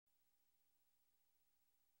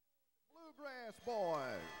Bluegrass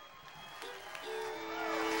Boys.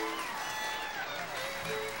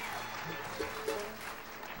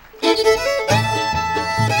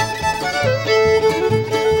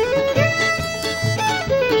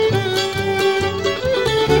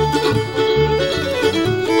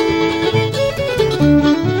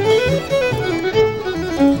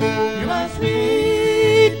 You're my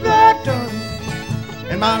sweet black darling,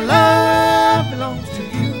 and my love belongs to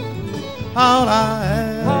you. All I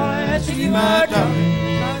ask of you, my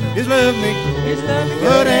darling, is love me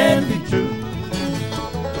good and be true.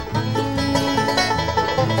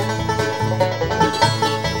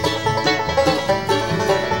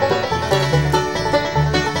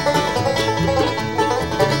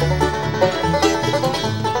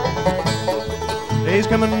 Days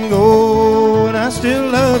come and go, and I still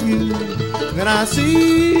love you. When I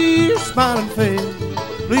see your smiling face,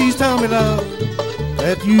 please tell me, love,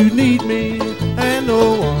 that you need me, and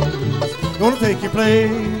no one's gonna take your place.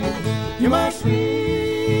 You're my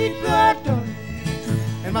sweet black darling,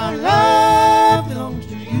 and my love belongs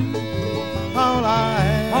to you. All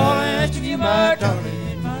I ask of you, my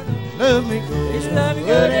darling, love me good, it's love me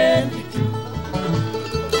good and be true.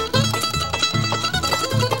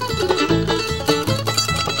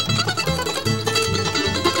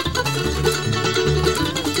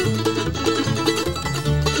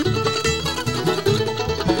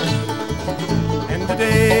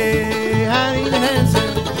 Today I need an answer,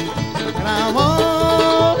 and I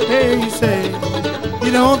want to hear you say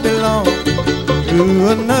you don't belong to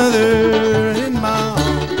another in my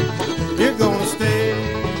arms. You're gonna stay.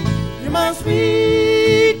 You're my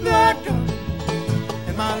sweet black darling,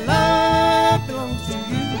 and my love belongs to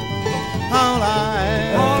you. All I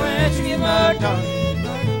ask of you, my darling,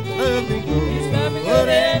 love me good, it's love me good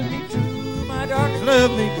and be true. My darling,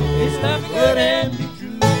 love me good, it's love me good and be true.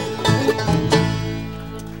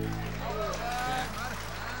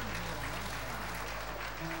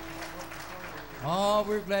 Oh,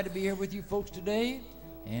 we're glad to be here with you folks today.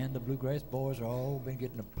 And the Bluegrass Boys are all been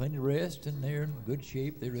getting a plenty of rest, and they're in good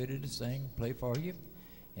shape. They're ready to sing, play for you.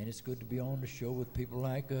 And it's good to be on the show with people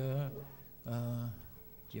like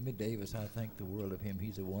Jimmy Davis. I think the world of him.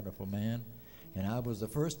 He's a wonderful man. And I was the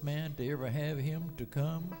first man to ever have him to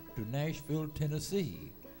come to Nashville,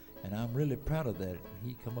 Tennessee. And I'm really proud of that.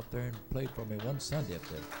 He come up there and played for me one Sunday up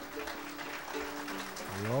there.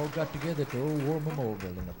 We all got together at the old War Memorial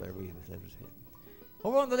Building up there.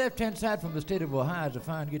 Over on the left-hand side from the state of Ohio is a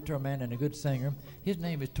fine guitar man and a good singer. His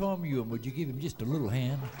name is Tom Ewing. Would you give him just a little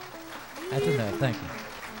hand? That's enough. Thank you.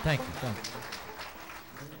 Thank you. Thank you.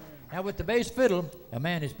 Now with the bass fiddle, a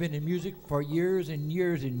man that's been in music for years and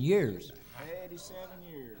years and years. 87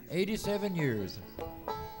 years. 87 years.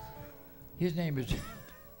 His name is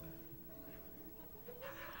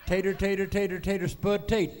Tater, Spud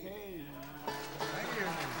Tate.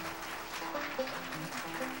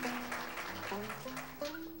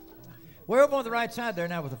 We're over on the right side there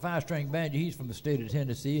now with a 5-string banjo. He's from the state of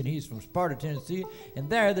Tennessee, and he's from Sparta, Tennessee. And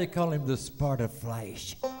there they call him the Sparta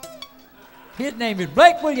Flash. His name is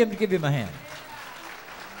Blake Williams. Give him a hand.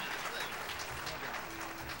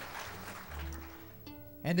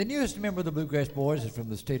 And the newest member of the Bluegrass Boys is from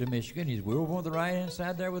the state of Michigan. We're over on the right-hand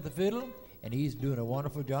side there with the fiddle, and he's doing a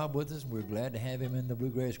wonderful job with us. We're glad to have him in the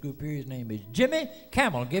Bluegrass group here. His name is Jimmy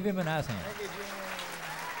Campbell. Give him a nice hand. Thank you, Jimmy.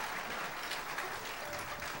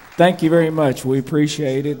 Thank you very much. We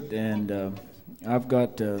appreciate it, and I've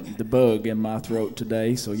got the bug in my throat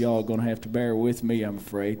today, so y'all are going to have to bear with me, I'm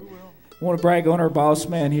afraid. I want to brag on our boss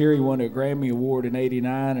man here. He won a Grammy Award in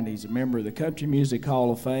 '89, and he's a member of the Country Music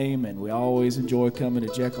Hall of Fame, and we always enjoy coming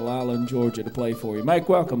to Jekyll Island, Georgia to play for you. Make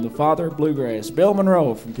welcome the father of Bluegrass, Bill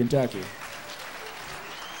Monroe from Kentucky.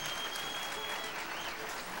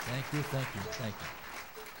 Thank you.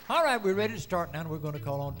 All right, we're ready to start now, and we're going to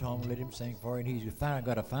call on Tom and let him sing for you. And he's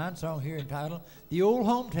got a fine song here entitled The Old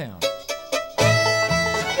Hometown.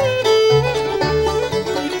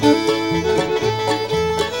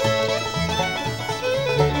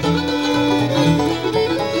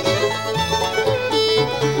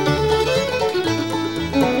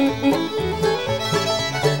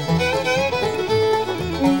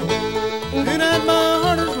 Tonight my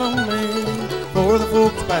heart is lonely for the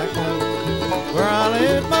folks back home, where I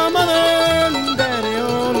left my mother and daddy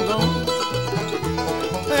all alone.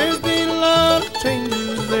 There's been a lot of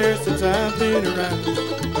changes there since I've been around,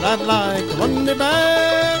 but I'd like to one day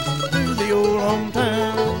back to the old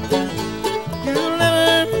hometown. You'll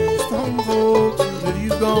never miss the home folks until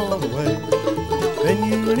you've gone away. Then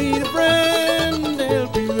you need a friend to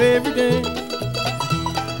help you every day.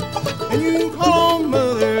 And you call on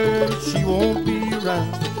mother, she won't be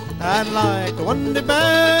around. I'd like to one day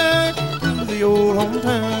back to the old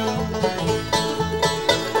hometown.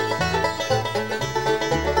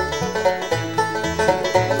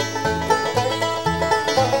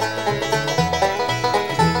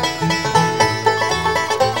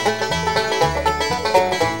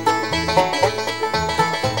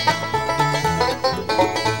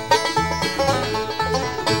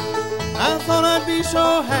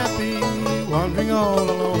 So happy wandering all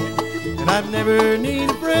alone, and I'd never need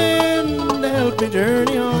a friend to help me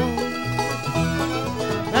journey on.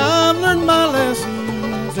 Now I've learned my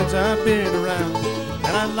lesson since I've been around,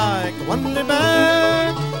 and I'd like to one day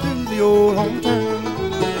back to the old hometown.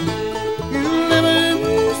 You'll never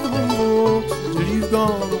miss the home folks till you've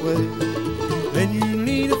gone away, then you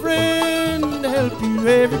need a friend to help you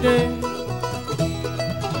every day.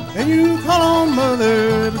 And you call on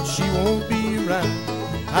mother, but she won't be around.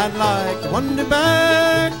 I'd like to wander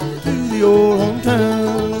back to the old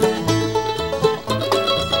hometown.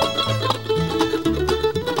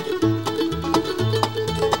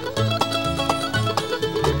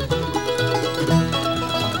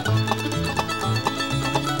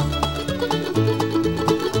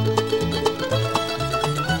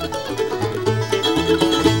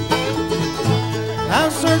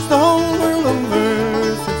 I've searched the whole world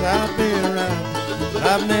over since I've been around, but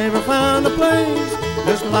I've never found a place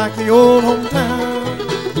just like the old hometown.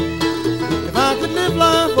 If I could live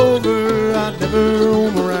life over, I'd never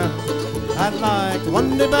roam around. I'd like to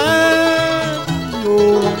one day back to the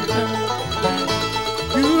old hometown.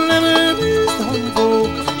 You'll never miss the home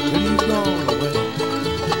folks when you've gone away,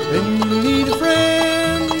 then you need a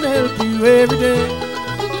friend to help you every day.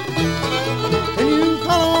 And you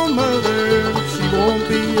call on mother, but she won't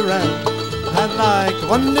be around. I'd like to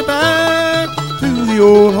one day back to the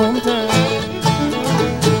old hometown.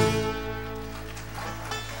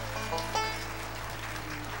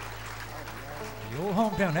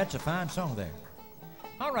 That's a fine song there.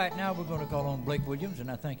 All right, now we're going to call on Blake Williams, and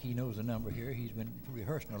I think he knows the number here. He's been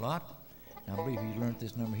rehearsing a lot. I believe he's learned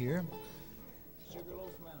this number here.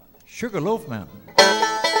 Sugar Loaf Mountain.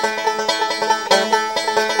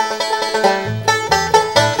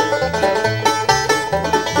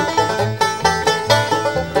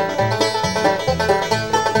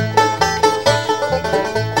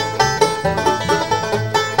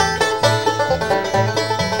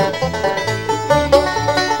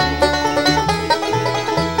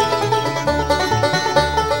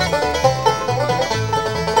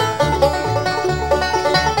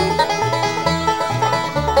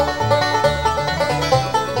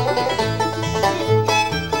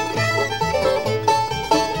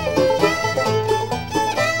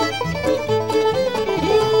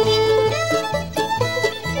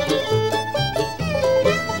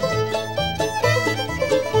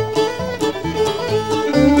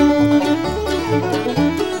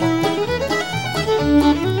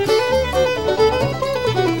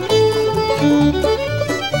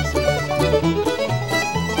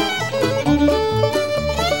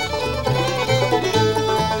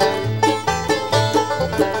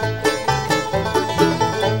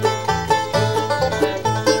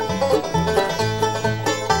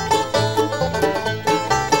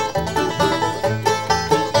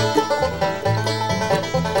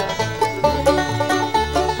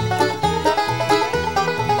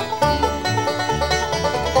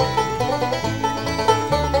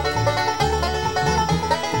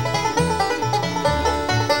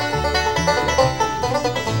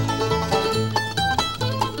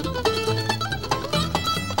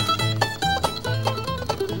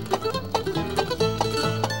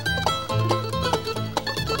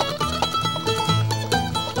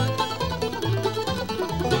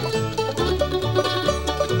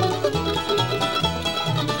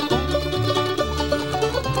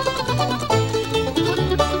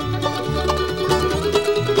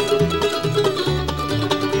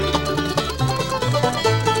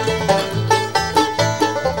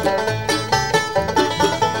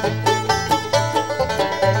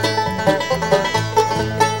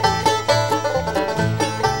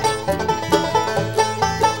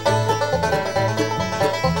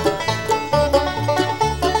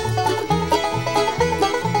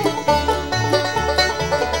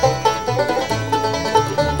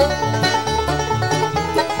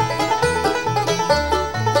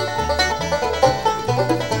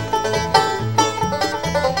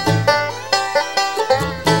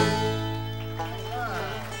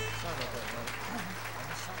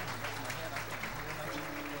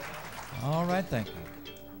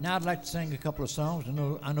 Now I'd like to sing a couple of songs.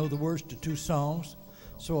 I know the words to 2 songs,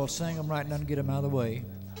 so I'll sing them right now and get them out of the way.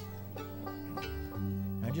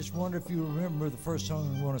 I just wonder if you remember the first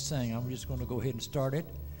song we want to sing. I'm just going to go ahead and start it,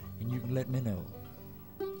 and you can let me know.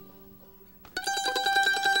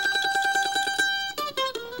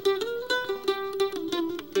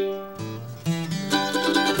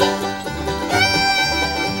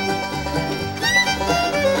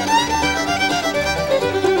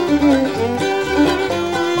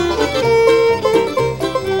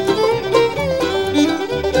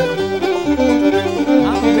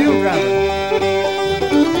 I'm a mule driver.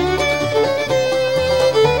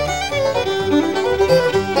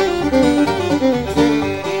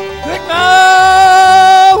 Good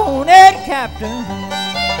morning, Captain.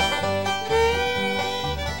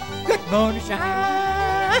 Good morning,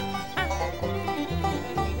 Shine.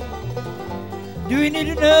 Do we need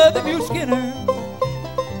another mule skinner?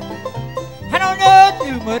 I don't know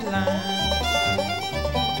too much line.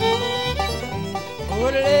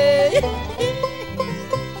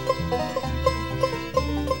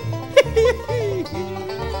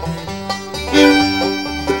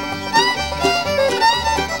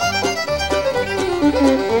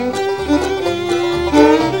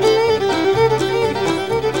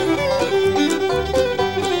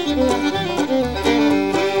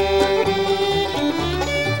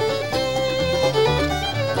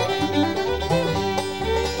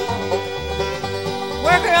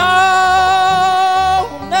 Working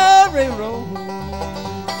on the railroad,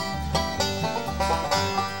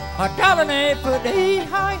 $1 per day,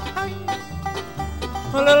 high, high.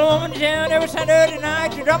 A little woman down every Saturday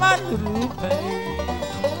night to draw my little pay.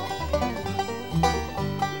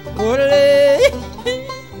 Yodelee,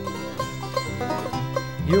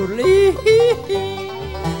 yodelee.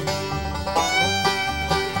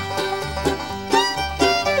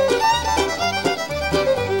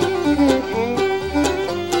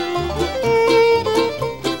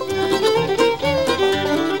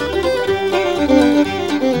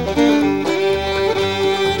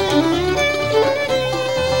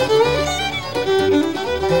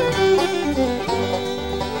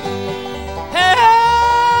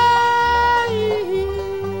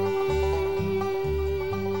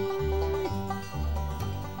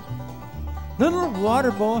 Little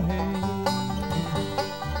water boy,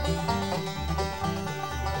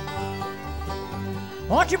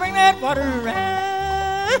 won't you bring that water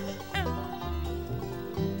around?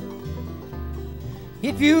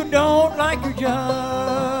 If you don't like your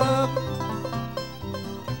job,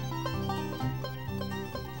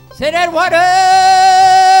 say that water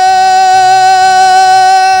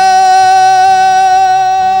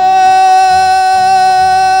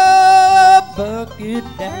bucket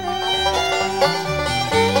down.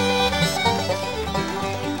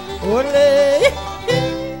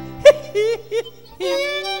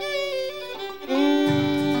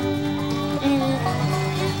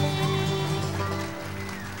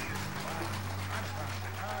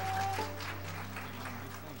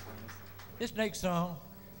 This next song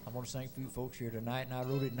I'm going to sing for you folks here tonight, and I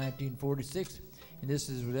wrote it in 1946, and this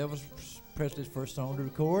is Elvis Presley's first song to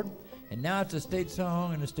record, and now it's a state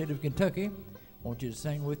song in the state of Kentucky. I want you to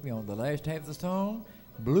sing with me on the last half of the song,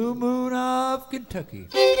 Blue Moon of Kentucky.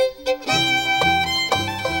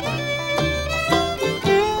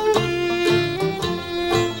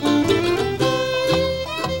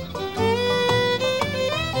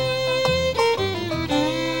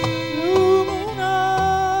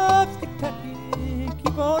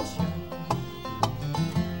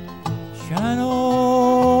 Shine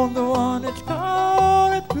on the one that's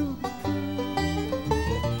gonna prove it true.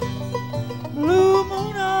 Blue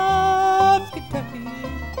moon of Kentucky,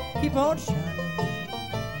 keep on shining.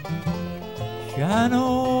 Shine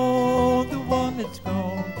on the one that's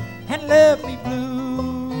gone and left me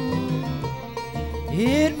blue.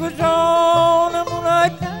 It was on a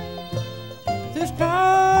moonlight night, the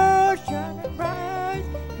stars shining bright,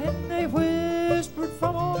 and they whispered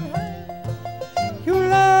from on high, your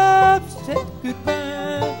love said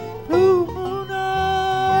goodbye. Blue moon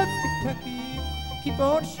of Kentucky, keep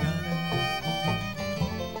on shining.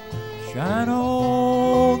 Shine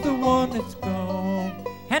on the one that's gone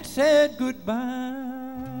and said goodbye.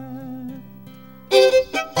 Put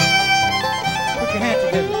your hands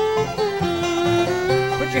together.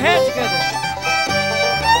 Put your hands together.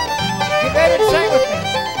 Get ready to sing with me.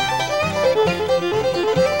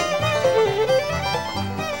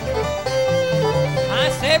 I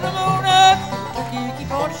said, blue moon of Kentucky,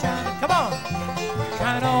 keep on shining. Come on.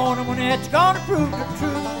 Shine on the one that's gonna prove the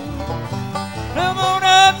truth. Blue moon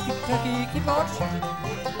of Kentucky, keep on shining.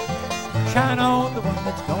 Shine on the one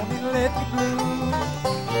that's gonna let me blue.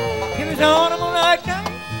 It was on a moonlight night,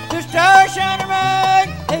 the stars shining bright.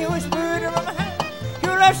 They whispered around my hand,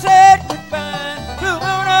 your love said goodbye. Blue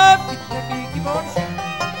moon of Kentucky, keep on shining.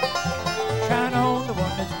 Shine on the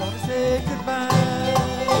one that's gonna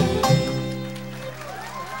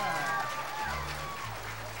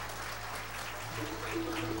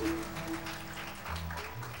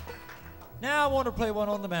want to play one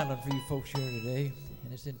on the mandolin for you folks here today,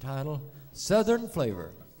 and it's entitled Southern Flavor.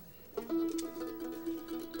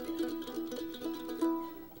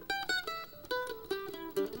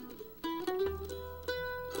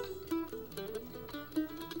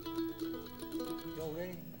 Y'all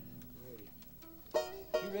ready?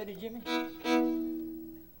 You ready, Jimmy?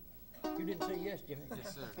 You didn't say yes, Jimmy.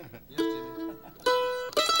 Yes, sir. Yes, Jimmy.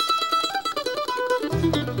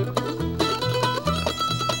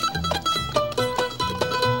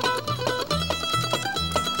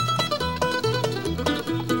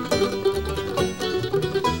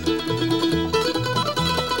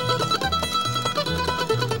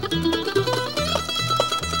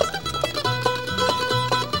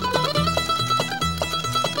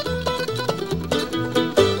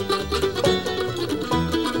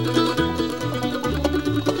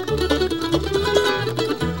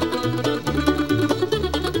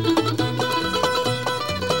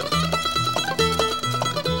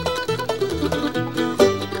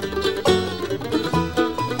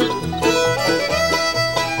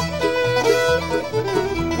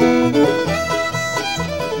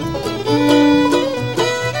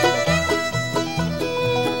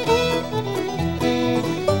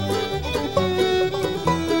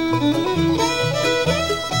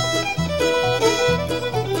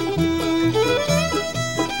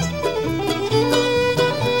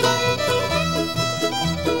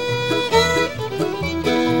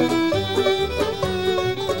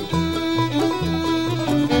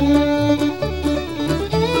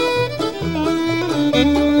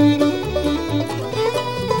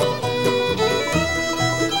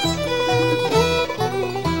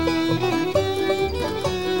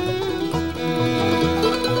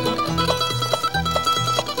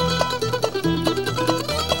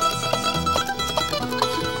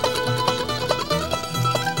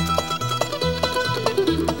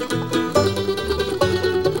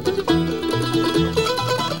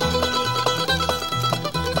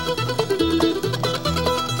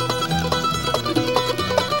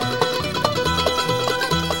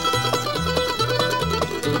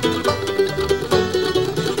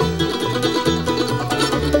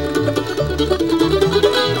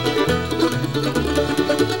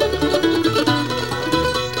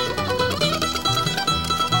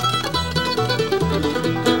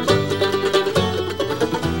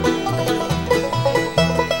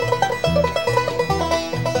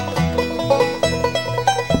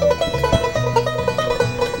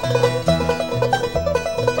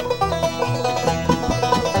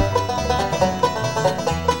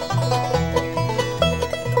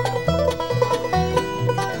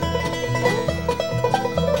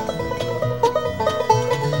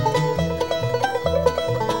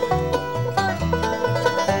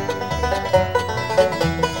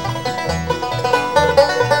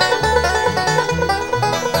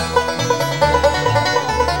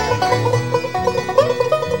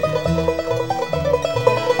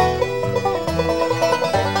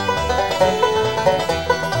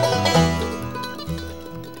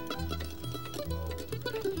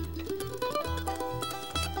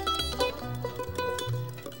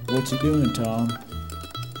 What you doing, Tom?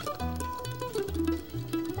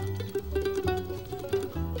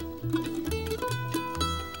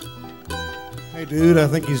 Hey, dude, I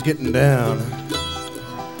think he's getting down.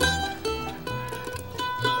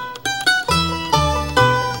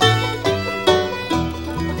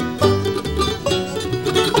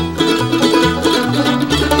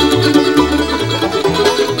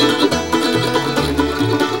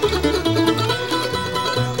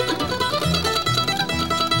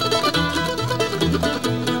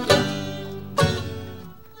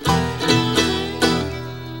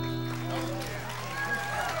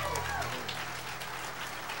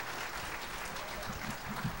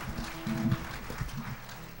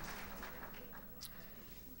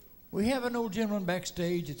 We have an old gentleman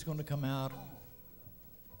backstage that's going to come out,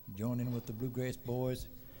 join in with the Bluegrass boys.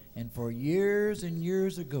 And for years and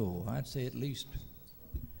years ago, I'd say at least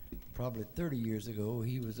probably 30 years ago,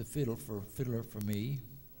 he was a fiddler for me.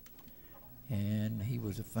 And he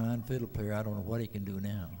was a fine fiddle player. I don't know what he can do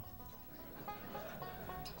now.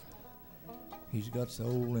 He's got so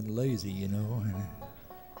old and lazy, you know.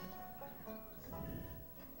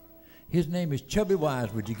 His name is Chubby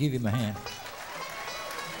Wise. Would you give him a hand?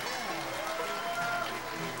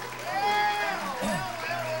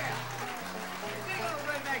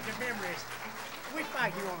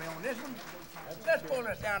 You want me on this one? Let's pull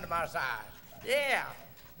this down to my size. Yeah.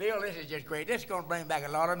 Bill, this is just great. This is going to bring back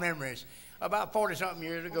a lot of memories. About 40-something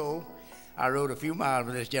years ago, I rode a few miles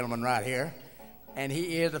with this gentleman right here, and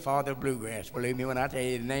he is the father of bluegrass. Believe me when I tell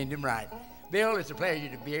you, they named him right. Bill, it's a pleasure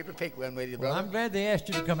to be able to pick one with you, brother. Well, I'm glad they asked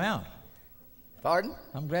you to come out. Pardon?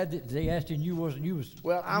 I'm glad that they asked you and you wasn't. You was.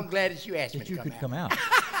 Well, I'm glad that you asked me That to you come could out. come out.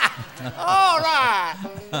 All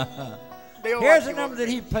right. Bill, Here's what a you number want? that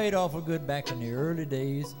he played awful good back in the early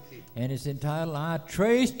days, and it's entitled "I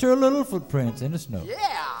Traced Her Little Footprints in the Snow."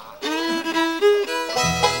 Yeah.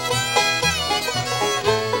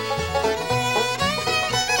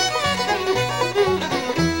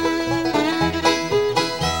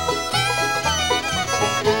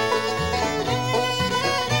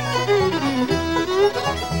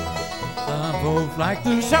 Some folks like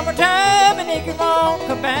the summertime and they can walk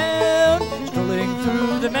about, strolling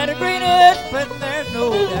through the meadow greenest, but there's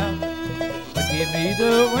no doubt. But give me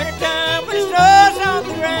the wintertime when the snow's on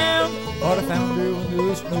the ground, or I found her when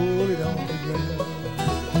the snow laid on the ground.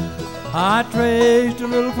 I traced her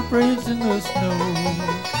little footprints in the snow.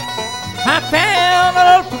 I found her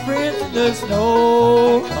little footprints in the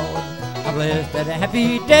snow. I'm blessed that a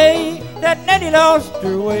happy day that Nettie lost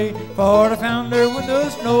her way, for I found her when the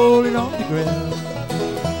snow laid on the ground.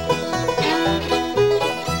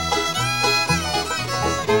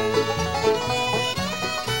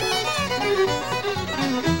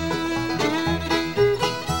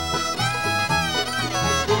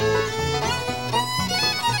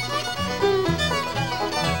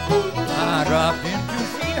 I dropped in to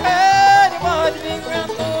see her, it was a big round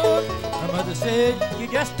door. Her mother said, you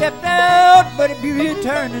just stepped out, but it'd be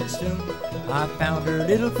returning soon. I found her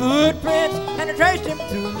little footprints, and I traced them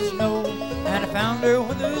through the snow, and I found her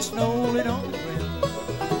when the snow laid on the ground.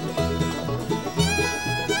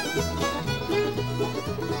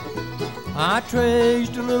 I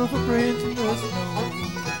traced her little footprints in the snow.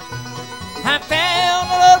 I found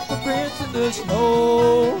her little footprints in the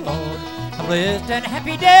snow, Lord. I'm blessed and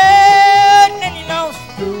happy day, and he lost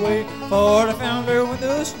her way, for I found her when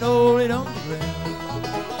the snow laid on the ground.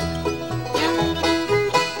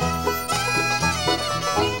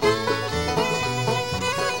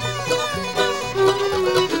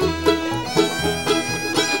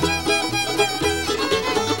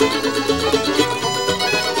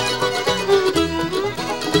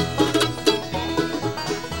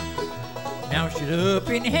 Now she's up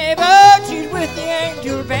in heaven, she's with the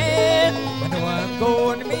angel band. I know I'm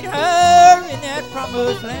going to meet her in that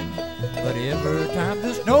promised land. But every time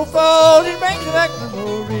the snow falls, it brings back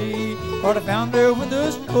memory, for I found her when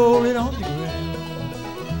the snow laid on the ground.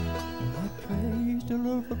 I traced her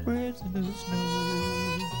little footprints in the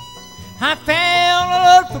snow. I found her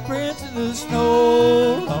little footprints in the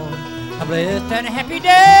snow, Lord. I'm blessed and a happy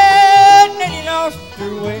day, and he lost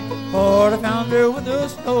her way, for I found her when the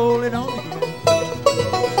snow laid on the ground.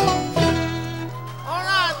 All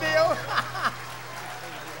right, Bill.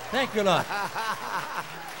 Thank you a lot.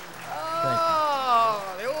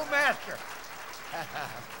 Oh, the old master.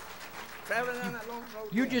 Traveling down that long road.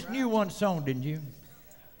 You just knew one song, didn't you?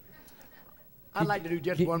 I'd like to do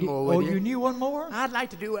just one more with Oh, you. you knew one more? I'd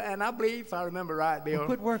like to do it, and I believe, if I remember right, Bill, Well,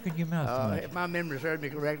 quit working your mouth so much. if my memory serves me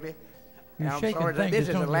correctly, You're and I'm shaking sorry that things this is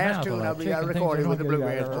that's the on your last mouth a tune lot. I believe I Shaking things recorded that's with the on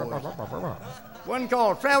Bluegrass your- Boys. One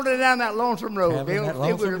called Traveling Down That Lonesome Road, Traveling Bill. That If we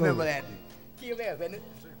Lonesome remember Road. that. Kill that, isn't it?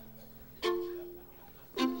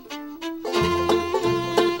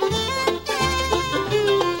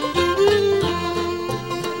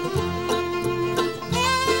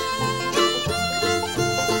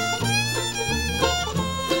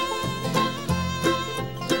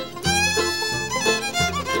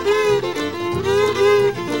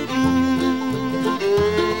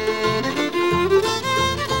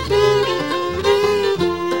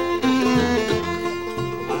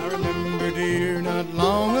 I remember, dear, not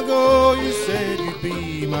long ago you said you'd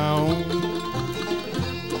be my own.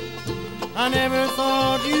 I never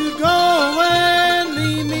thought you'd go away and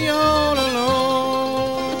leave me all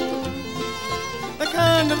alone. The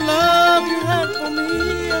kind of love you had for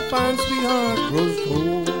me, a fine sweetheart grows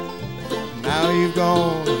cold. Now you've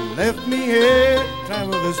gone and left me here to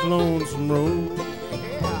travel this lonesome road.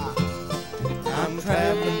 I'm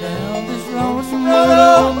traveling down this lonesome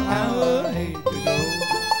road, I would hate to go.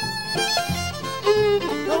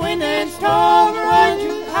 The wind and storm are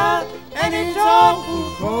raging hot, and it's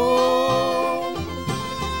awful cold.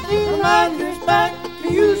 Reminders back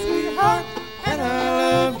to you, sweetheart, and I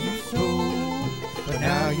love you so. But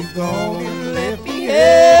now you've gone and left me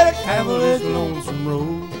here to travel this lonesome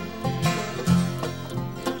road.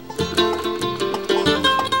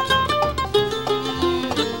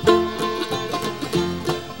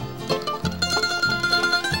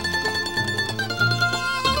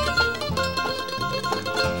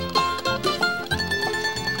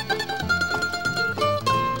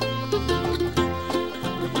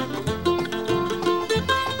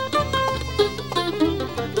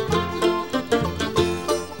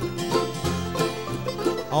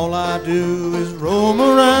 All I do is roam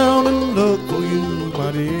around and look for you,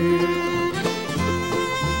 my dear.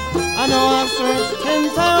 I know I've searched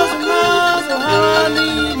 10,000 miles for how I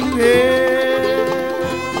need you here.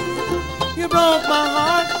 You broke my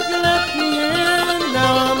heart, you left me in,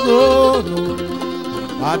 now I'm growing old.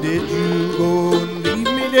 Why did you go and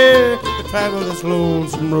leave me there to travel this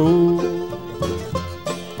lonesome road?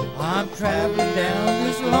 I'm traveling down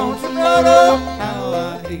this lonesome road, oh, how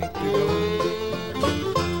I hate to go.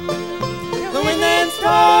 The wind and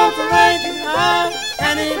storms are raging high,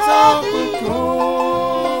 and it's awful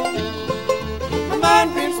cold. My mind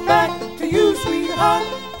drifts back to you, sweetheart,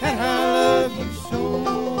 and I love you so.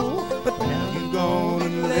 But now you've gone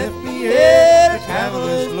and left me here to travel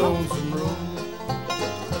this lonesome road.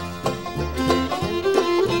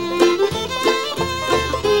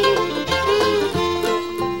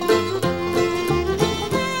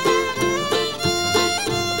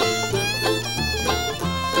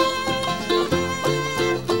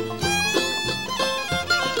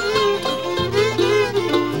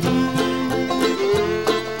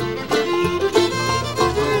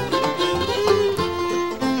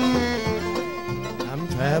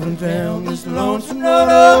 Down this lonesome road,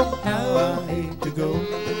 oh, how I hate to go.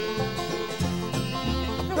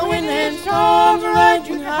 The wind and storms are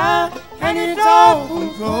raging high, and it's awful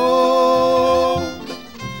cold.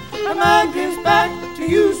 My mind drifts back to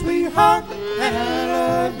you, sweetheart, and I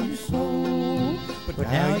love you so. But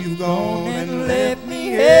now you've gone and left me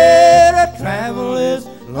here to travel this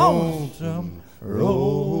lonesome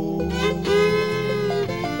road.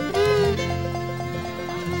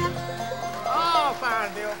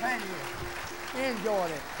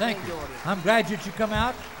 Enjoyed it. Thank you. I'm glad that you come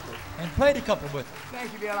out and played a couple with us.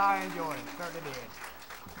 Thank you, Bill. I enjoyed it. Certainly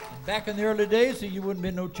did. And back in the early days, so you wouldn't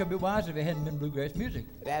have been no Chubby Wise if it hadn't been bluegrass music.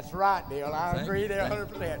 That's right, Bill. I agree there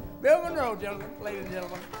 100%. Bill Monroe, gentlemen, ladies and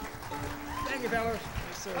gentlemen. Thank you, fellas.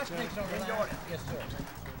 Yes, sir, Enjoyed it. Yes, sir.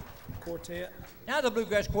 Quartet. Now the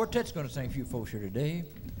Bluegrass Quartet's going to sing a few folks here today.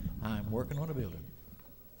 I'm working on a building.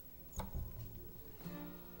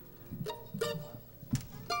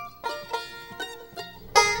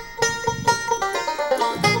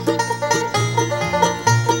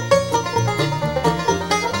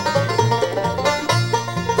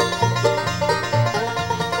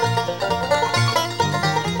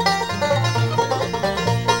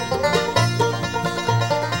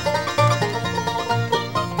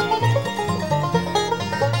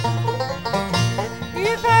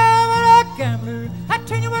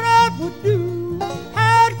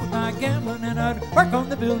 Work on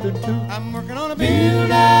the building too. I'm working on a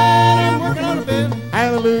building, I'm working on a building.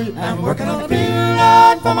 Hallelujah. I'm working on a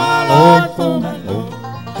building for my Lord, for my Lord.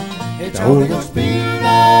 It's a Holy Ghost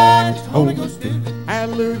building, it's a Holy Ghost building.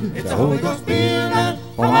 Hallelujah. It's a Holy Ghost building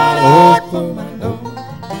for my Lord, for my Lord.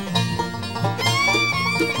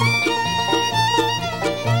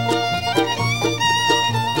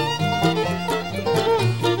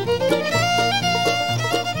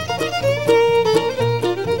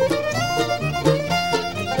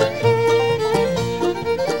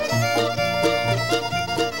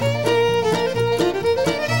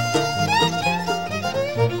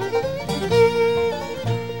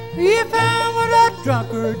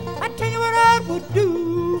 Drunkard, I tell you what I would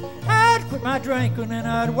do. I'd quit my drinking and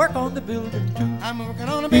I'd work on the building too. I'm working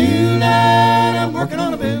on a building, I'm working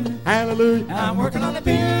on a building. Hallelujah. I'm working on a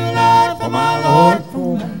building for my Lord,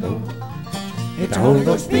 for my Lord. It's a Holy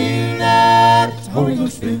Ghost building, it's a Holy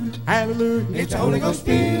Ghost building. Hallelujah. It's a Holy Ghost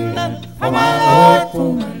building for my Lord,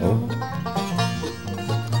 for my Lord.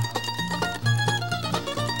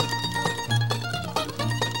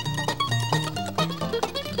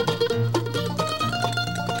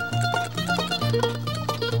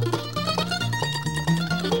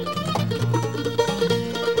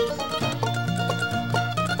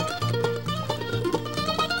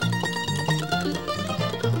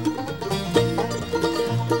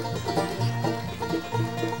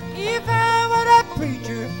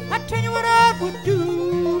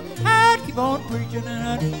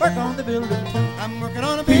 Work on the building too. I'm working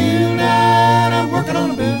on a building, I'm working on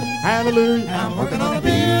a building. Hallelujah. I'm working on a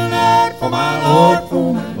building for my Lord,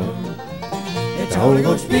 for my Lord. It's a Holy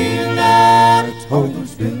Ghost building, it's a Holy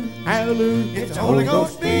Ghost building. Hallelujah. It's a Holy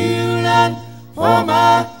Ghost building for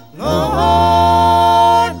my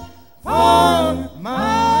Lord, for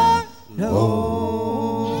my Lord.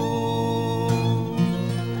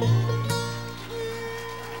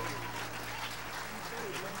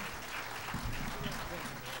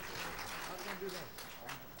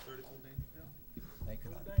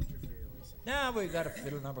 Now we've got a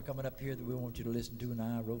fiddle number coming up here that we want you to listen to, and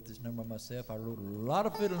I wrote this number myself. I wrote a lot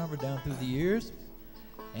of fiddle numbers down through the years,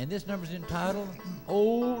 And this number's entitled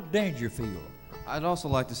Old Dangerfield. I'd also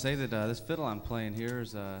like to say that this fiddle I'm playing here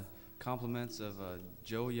is compliments of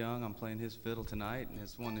Joe Young. I'm playing his fiddle tonight, and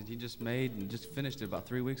it's one that he just made and just finished it about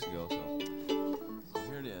 3 weeks ago. So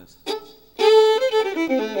here it is.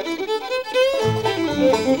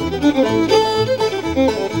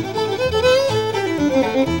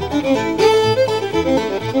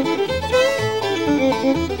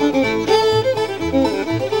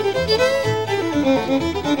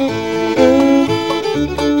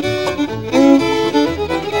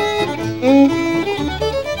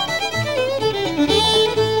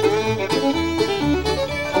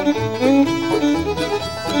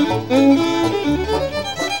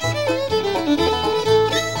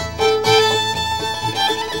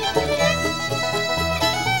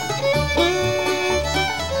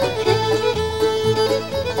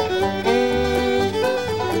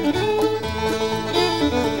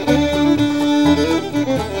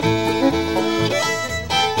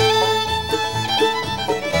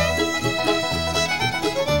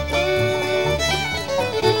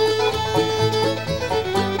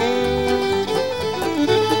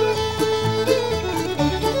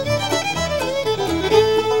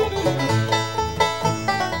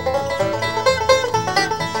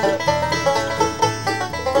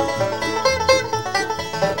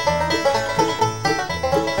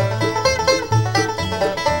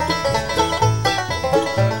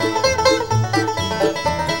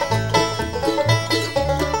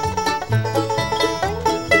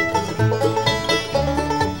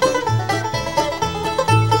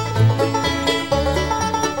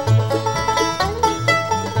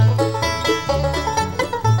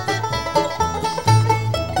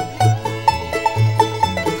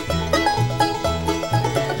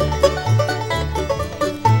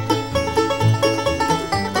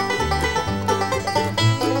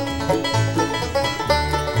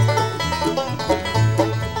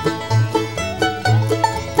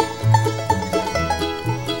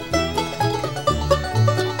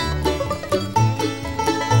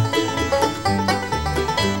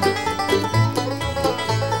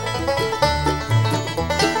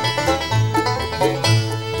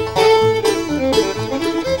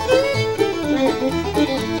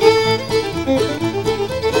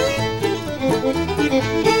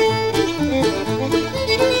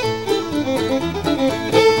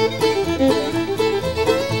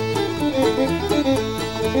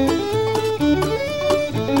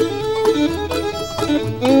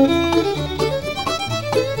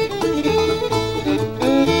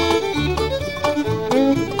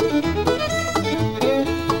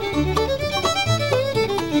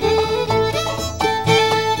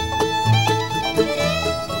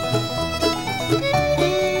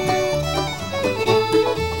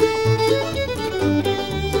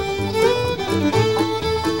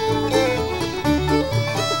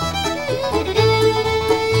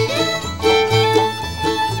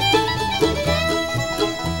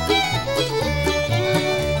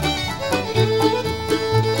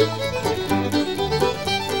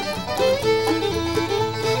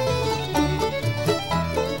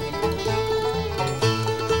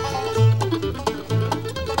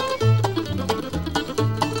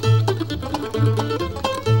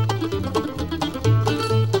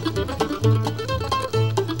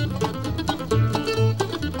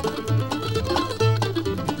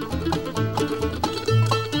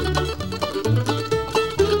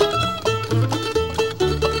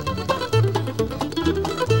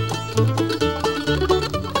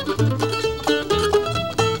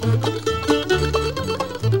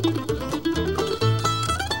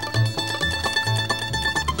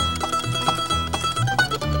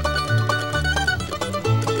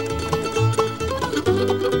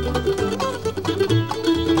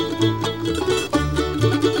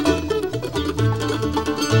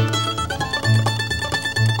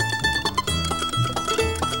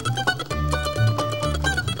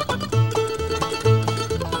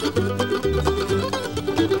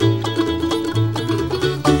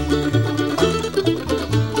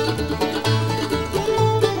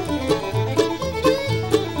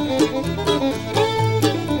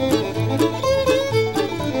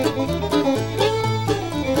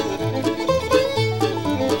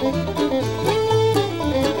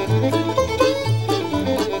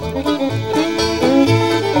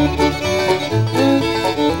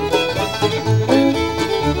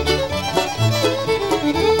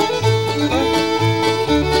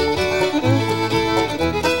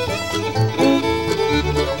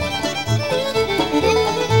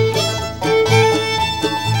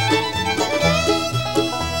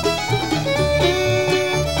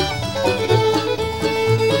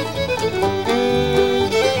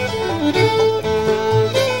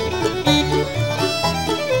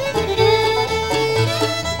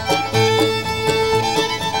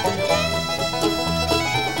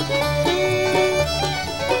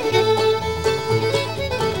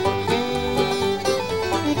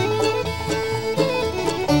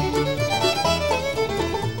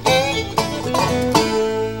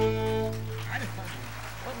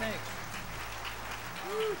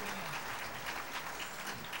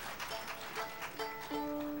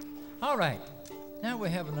 All right. Now we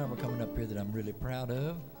have a number coming up here that I'm really proud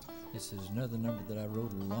of. This is another number that I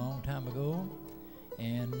wrote a long time ago.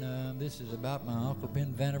 And this is about my Uncle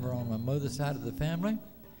Ben Vanover on my mother's side of the family.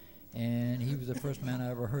 And he was the first man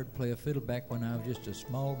I ever heard play a fiddle back when I was just a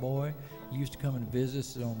small boy. He used to come and visit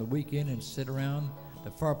us on the weekend and sit around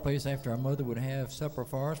the fireplace after our mother would have supper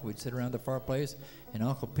for us. We'd sit around the fireplace, and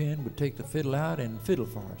Uncle Ben would take the fiddle out and fiddle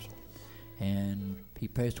for us. And he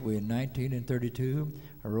passed away in 1932.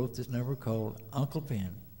 I wrote this number called Uncle Ben.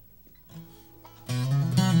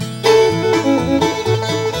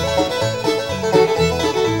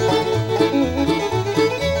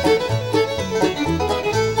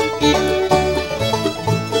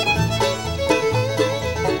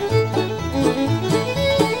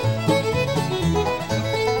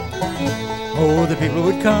 Oh, the people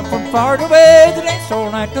would come from far and away to dance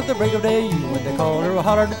all night till the break of day. When they called her,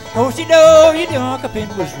 hollered, oh, she know, you know, Uncle Ben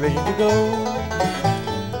was ready to go.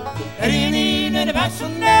 And a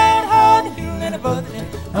bouncing down hard, the fiddle and a buzzing.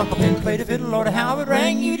 Uncle Ben played the fiddle, Lord, how it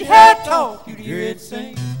rang. You'd hear it talk, you'd hear it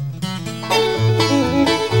sing.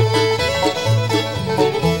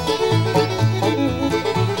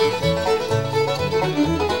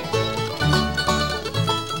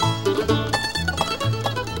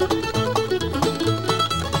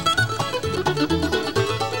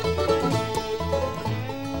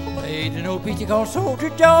 Peachy called Soldier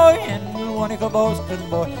Joy, and one he called Boston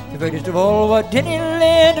Boy. The greatest of all what Denny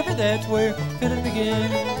Land, but that's where fiddling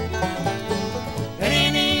began.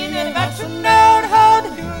 And about some down hard, the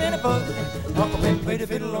fiddle and a buzzing. Uncle Ben played the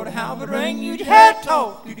fiddle, Lord, how it rang. You'd hear it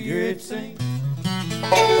talk, you'd hear it sing.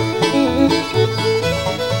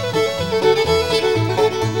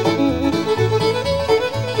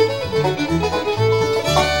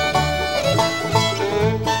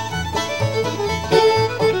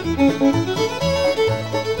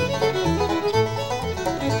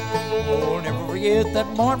 That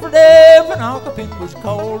mournful day when Uncle Ben was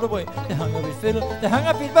called away. They hung up his fiddle, they hung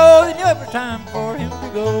up his bow, they knew it was time for him to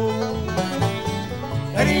go.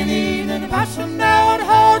 That evening, and about some down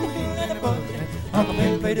hard, the fiddle and a buzzing. Uncle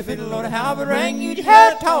Ben played the fiddle, Lord, how it rang. You'd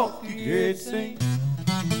hear it talk, you'd hear it sing.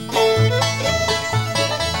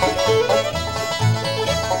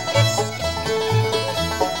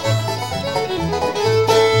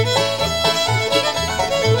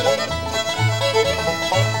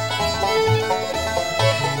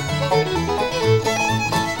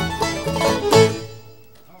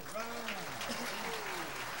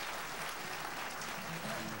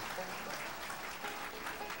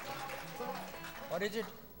 What is it?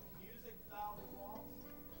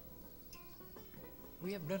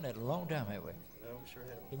 We haven't done that in a long time, have we? No, we sure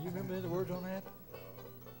have. Can you remember the words on that?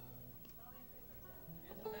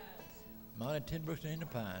 Molly Tenbrooks and in the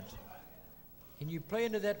Pines. Can you play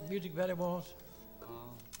into that music, Valley Walls?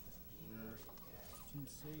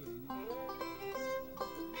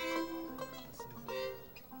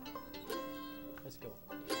 Let's go.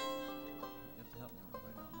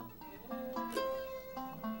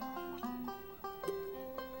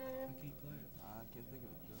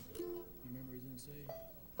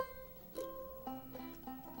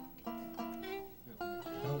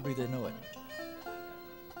 I don't believe they know it.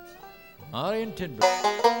 Molly and Tenbrooks.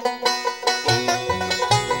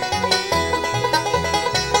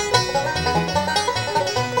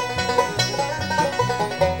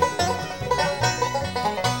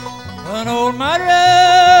 Run, old Molly,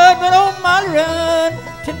 run, old Molly, run.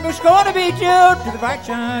 Tenbrooks gonna beat you to the bright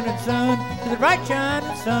shining sun, to the bright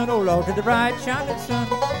shining sun, oh Lord, to the bright shining sun.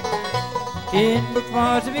 Tenbrooks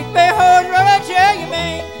was a big bay horse, run that shaggy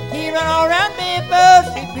mane. He run all around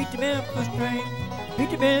Memphis, he beat the Memphis train.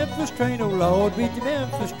 Beat the Memphis train, oh Lord, beat the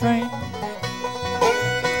Memphis train.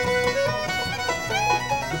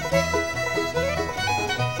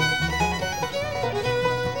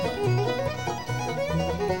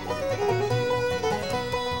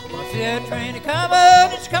 I see that train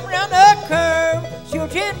a-comin', it's coming around the curve. See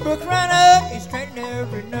old Tenbrooks run up, he's straining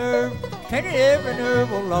every nerve. Straining every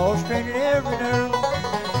nerve, oh Lord, straining every nerve.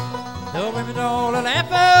 The women's all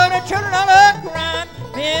a-laughin', the children all a-cryin',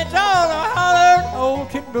 men's all a-hollerin', old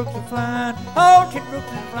Tenbrooks is flyin', old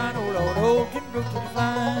Tenbrooks is flyin', oh Lord, old Tenbrooks is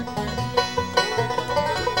flyin'.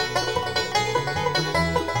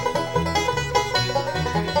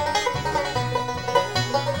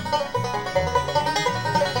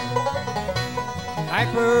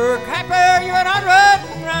 Kuiper, Kuiper, you're not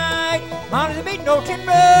running right. Molly's beating old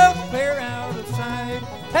Tenbrooks, clear out of sight,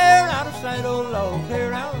 clear out of sight, oh Lord,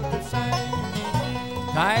 clear out of sight.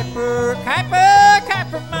 Kuiper, Kuiper,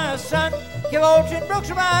 Kuiper, my son, give old Tenbrooks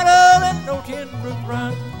a ride, oh, let old Tenbrooks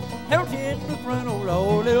run. Let old Tenbrooks run, oh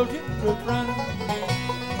Lord, let old Tenbrooks run.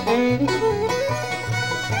 Go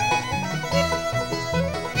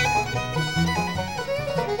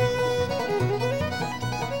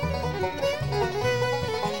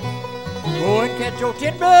and catch your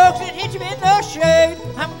Tenbrooks and hitch him in the shade.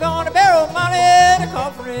 I'm gonna borrow money in a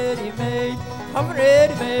coffin ready made. Coffin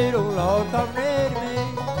ready made, oh Lord, coffin ready made.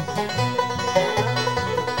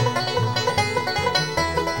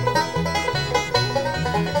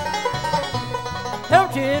 Little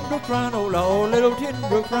Tenbrook run, oh Lord, little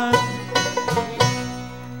Tenbrook run.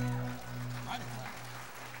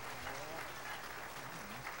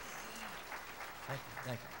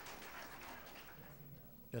 Thank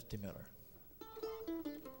you. Justy Miller.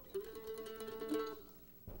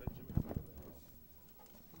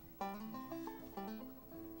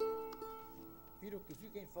 If you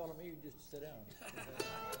can't follow me, you just sit down.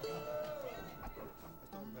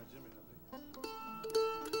 Talking about Jimmy,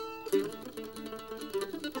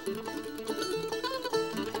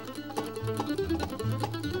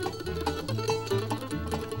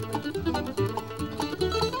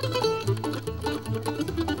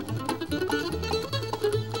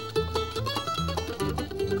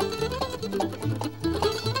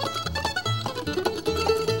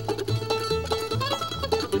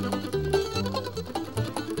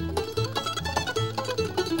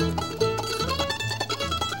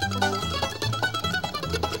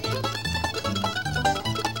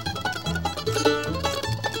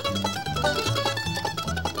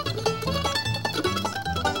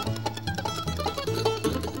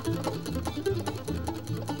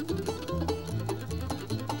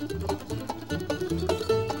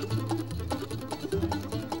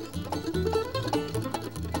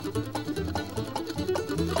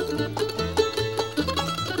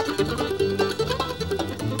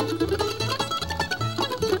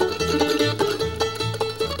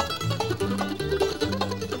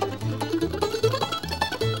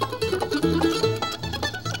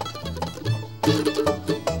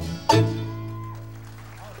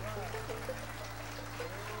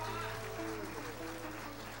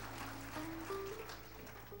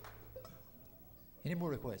 Any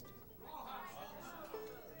more requests?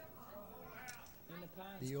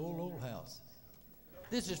 The old house.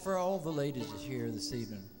 This is for all the ladies that's here this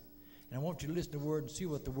evening. And I want you to listen to the words and see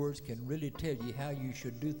what the words can really tell you how you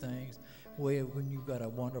should do things when you've got a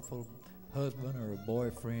wonderful husband or a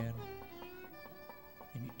boyfriend.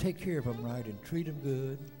 And you take care of them right and treat them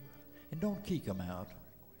good. And don't kick them out.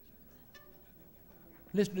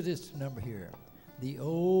 Listen to this number here. The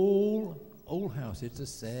old house. It's a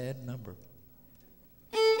sad number.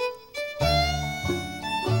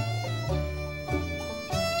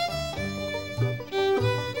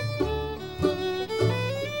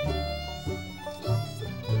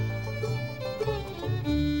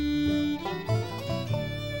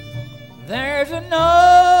 There's an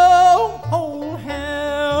old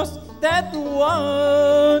house that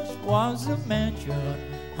once was a mansion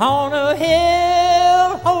on a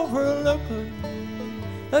hill overlooking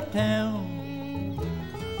the town.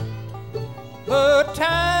 But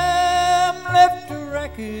time left a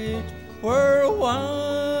wreckage where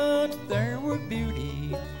once there was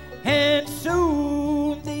beauty, and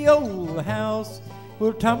soon the old house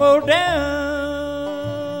will tumble down.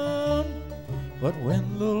 But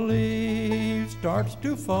when the leaves starts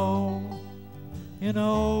to fall, you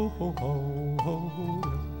know,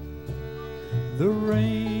 the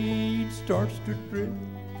rain starts to drip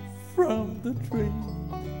from the tree.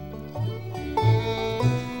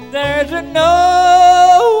 There's an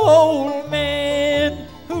old man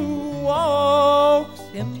who walks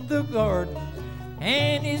in the garden,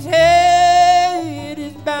 and his head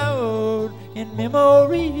is bowed in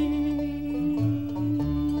memory.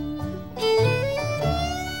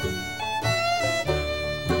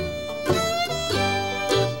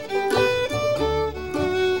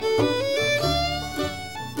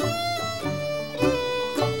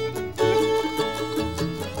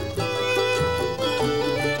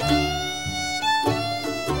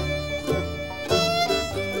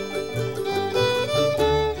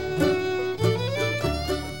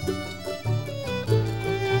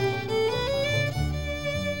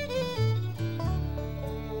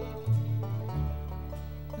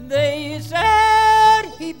 They said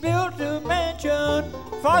he built a mansion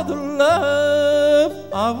for the love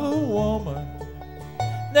of a woman.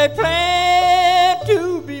 They planned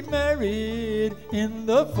to be married in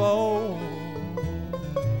the fall,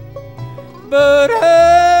 but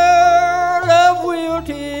her love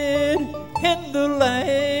wilted in the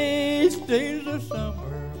last days of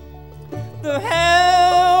summer. The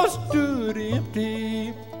house stood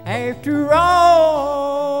empty after all.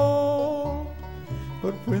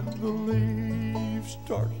 But when the leaves leaves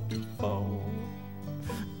starts to fall,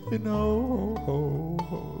 and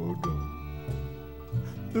oh,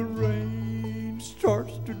 the rain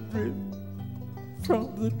starts to drip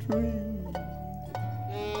from the tree.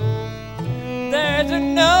 There's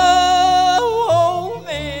an old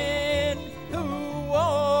man who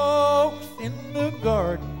walks in the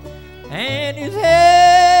garden, and his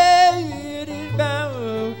head is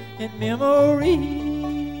bowed in memory.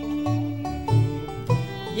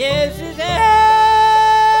 Yes, his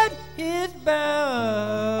head is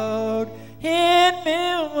bowed in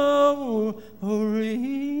memory.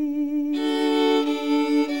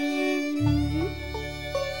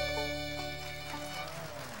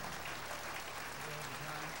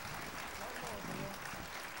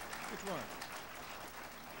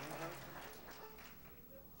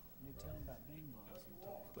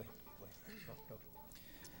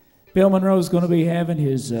 Bill Monroe is going to be having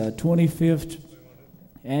his 25th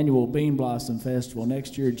annual Bean Blossom Festival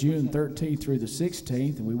next year, June 13th through the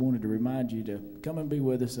 16th, and we wanted to remind you to come and be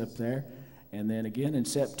with us up there. And then again in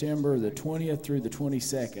September, the 20th through the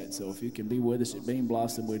 22nd. So if you can be with us at Bean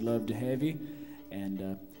Blossom, we'd love to have you.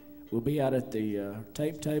 And we'll be out at the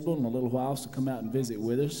tape table in a little while, so come out and visit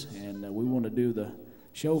with us. And we want to do the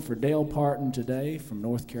show for Dale Parton today from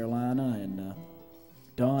North Carolina, and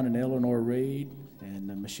Don and Eleanor Reed,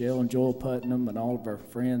 and Michelle and Joel Putnam, and all of our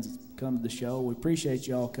friends that come to the show. We appreciate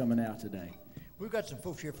you all coming out today. We've got some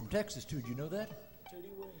folks here from Texas, too. Do you know that?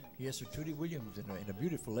 Tootie Williams. Yes, sir, Tootie Williams, and a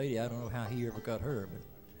beautiful lady. I don't know how he ever got her, but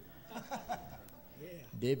Yeah.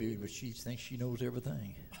 Debbie, but she thinks she knows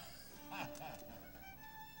everything.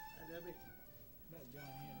 Debbie, about John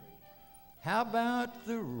Henry. How about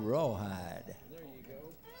the Rawhide? There you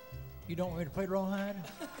go. You don't want me to play Rawhide?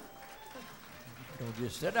 Don't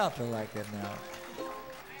just sit out there like that now.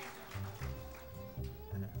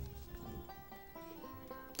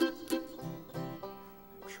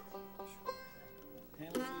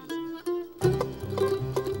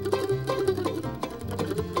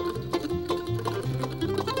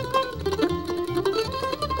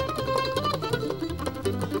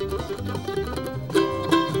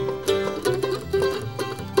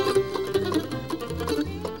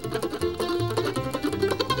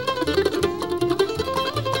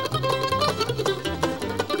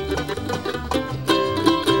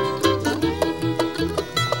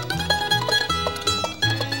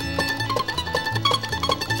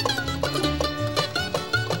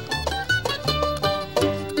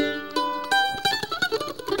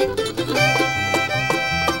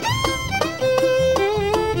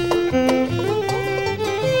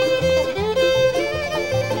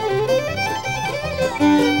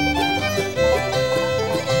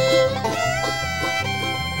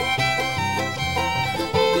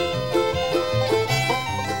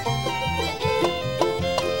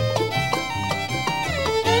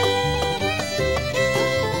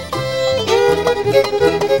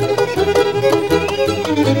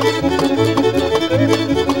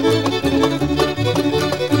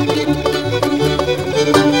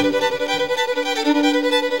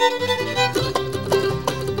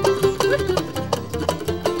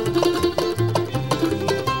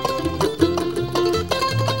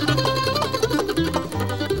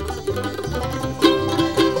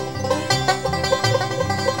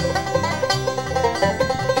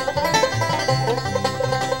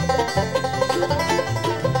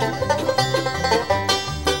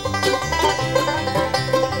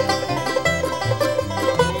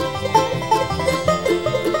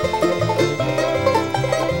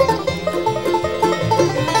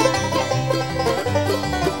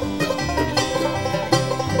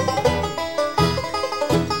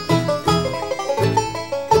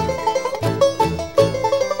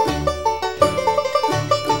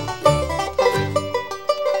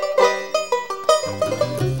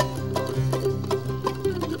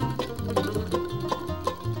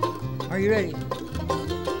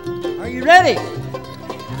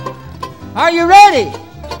 Are you ready?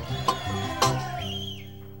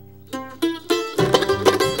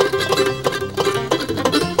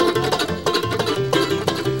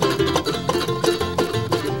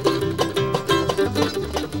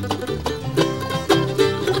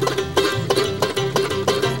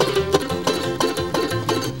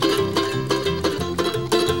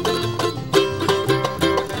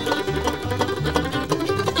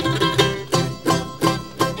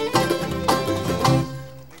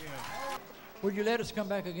 Would you let us come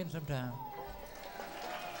back again sometime?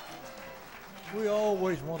 We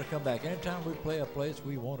always want to come back. Anytime we play a place,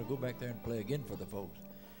 we want to go back there and play again for the folks.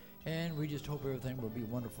 And we just hope everything will be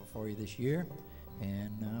wonderful for you this year.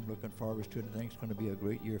 And I'm looking forward to it. I think it's going to be a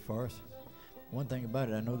great year for us. One thing about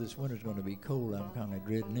it, I know this winter's going to be cold. I'm kind of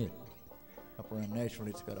dreading it. Up around Nashville,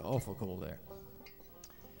 it's got an awful cold there.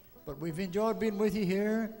 But we've enjoyed being with you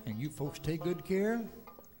here, and you folks take good care.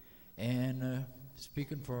 And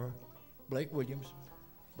speaking for Blake Williams,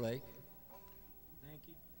 Blake. Thank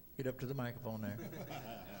you. Get up to the microphone there.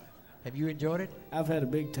 Have you enjoyed it? I've had a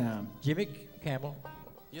big time. Jimmy Campbell.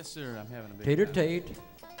 Yes, sir. I'm having a big Tater time. Tate.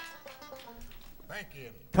 Thank you.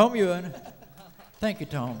 Tom Ewing. Thank you,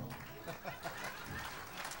 Tom.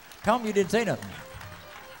 Tom, you didn't say nothing.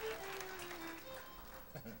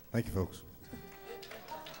 Thank you, folks.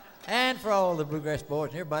 And for all the Bluegrass boys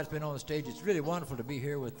and everybody's been on the stage, it's really wonderful to be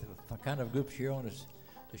here with the kind of groups here on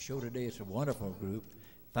the show today. It's a wonderful group,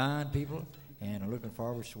 fine people, and I'm looking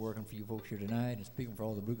forward to working for you folks here tonight. And speaking for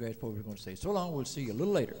all the Bluegrass boys, we're going to say so long. We'll see you a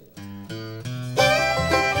little later.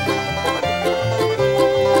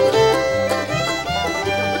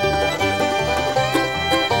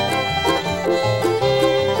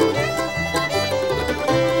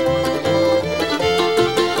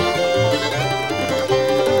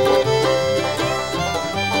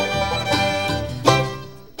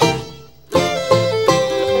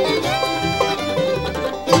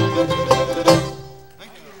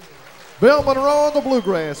 Bill Monroe and the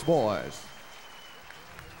Bluegrass Boys.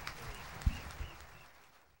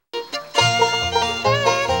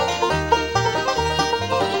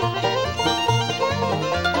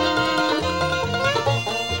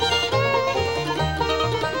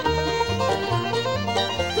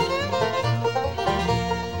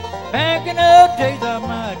 Back in the days of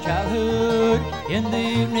my childhood, in the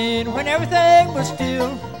evening when everything was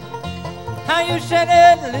still, how you sat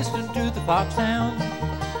and listened to the fox sound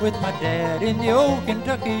with my dad in the old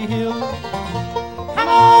Kentucky hills. I'm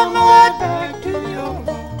on my way back to the old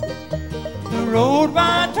home. The road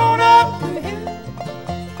winds on up the hill,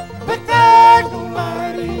 but there's no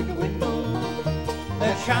light in the window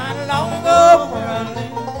that shine along over where I live.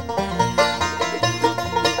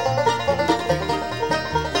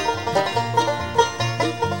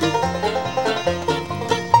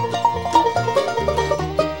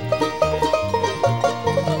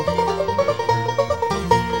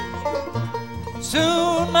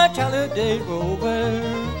 Soon my childhood days were over.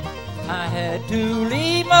 I had to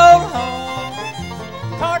leave my old home.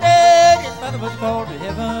 For Dad and Mother was called to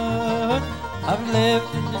heaven. I was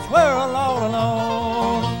left in this world all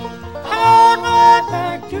alone. I'm on my way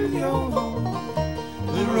back to the old home.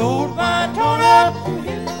 The road winds on up the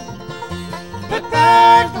hill, but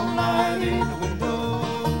there's no light in the window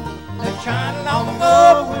that shine along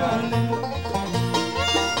over where I live.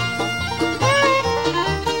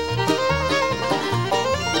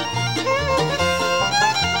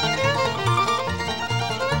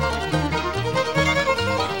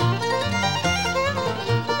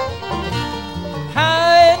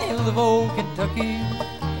 Of old Kentucky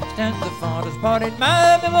stands the fondest part in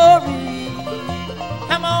my memory.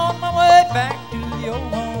 I'm on my way back to the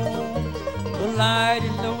old home, the light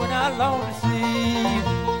in the wind I long to see.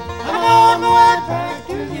 I'm on my way back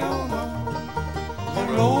to the old home. The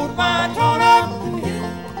road winds on up the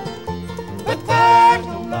hill, but there's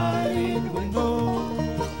no light in the window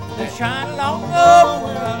that shine along over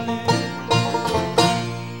where I live.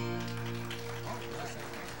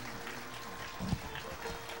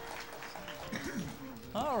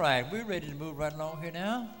 All right, we're ready to move right along here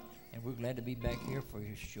now, and we're glad to be back here for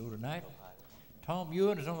your show tonight. Tom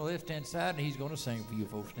Ewing is on the left-hand side, and he's going to sing for you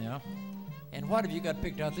folks now. And what have you got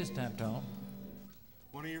picked out this time, Tom?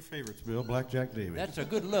 One of your favorites, Bill, Blackjack Davey. That's a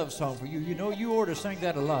good love song for you. You know, you ought to sing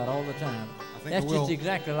that a lot, all the time. I think That's I will. just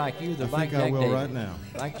exactly like you, the I think Blackjack I will Davey. right now.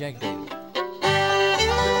 Blackjack Davey.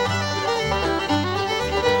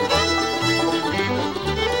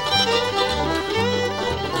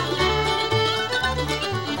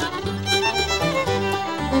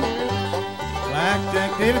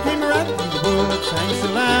 Blackjack Davey came riding through the woods, sang so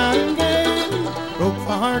loud and gay, broke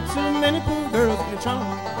the hearts of many poor girls in the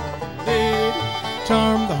charm. They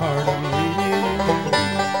charmed the heart of a lady.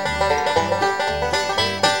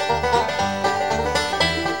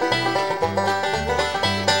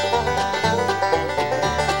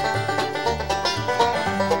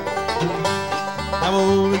 How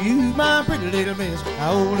old are you, my pretty little miss?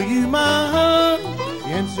 How old are you, my heart?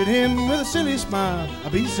 She answered him with a silly smile.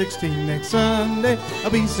 I'll be 16 next Sunday.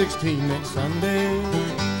 I'll be 16 next Sunday.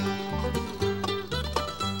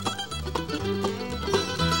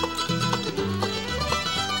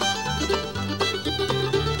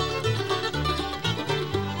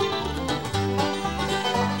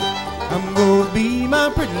 Come go with me, my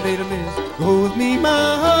pretty little miss. Go with me, my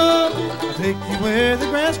heart. I'll take you where the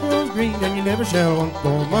grass grows green, and you never shall want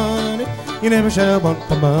for money. You never shall want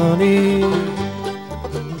for money.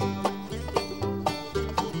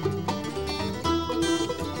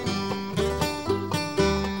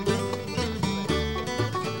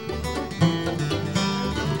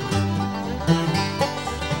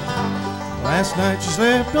 Last night she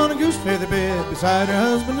slept on a goose feather bed beside her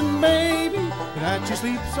husband and baby. Tonight she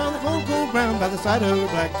sleeps on the cold, cold ground by the side of her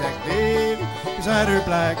blackjack Davy. Beside her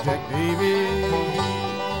blackjack Davy.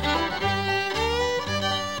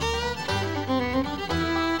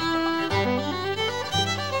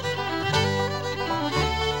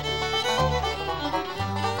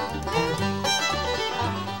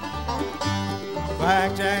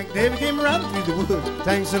 Blackjack Davy came riding through the woods,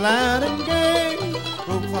 sang so loud and gay,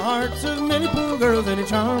 broke the hearts of many poor girls, and he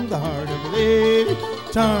charmed the heart of a lady,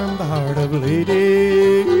 charmed the heart of a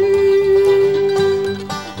lady.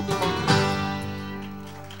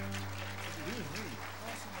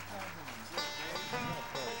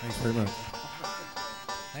 Thanks very much.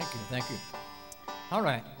 Thank you. All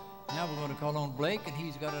right, now we're going to call on Blake, and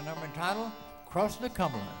he's got a number entitled Cross the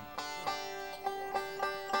Cumberland.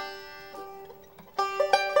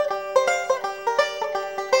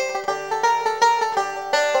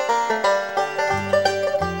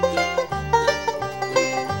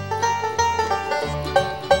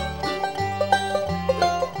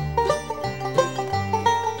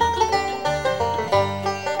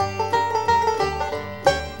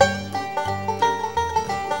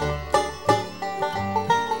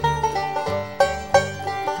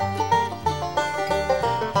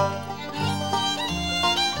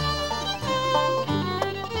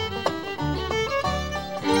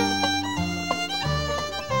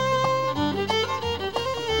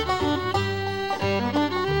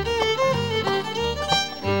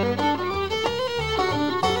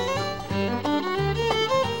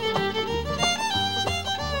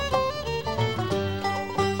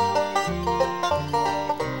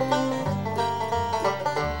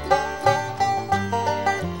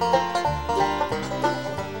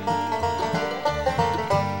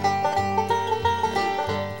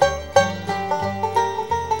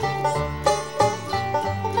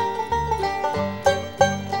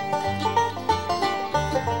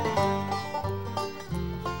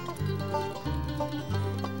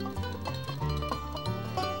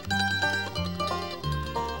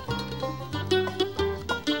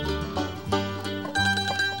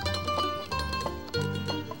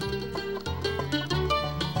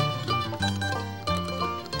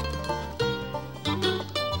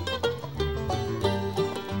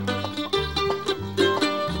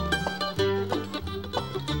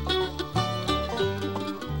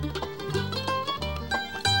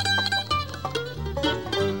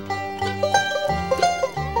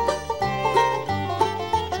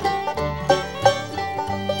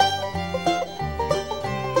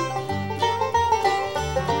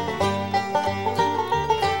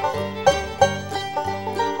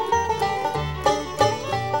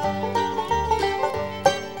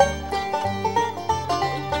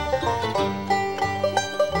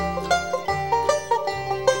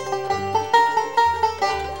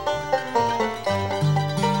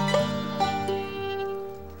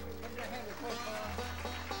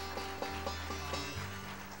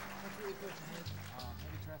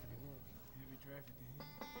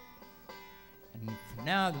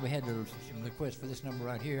 Now that we had some requests for this number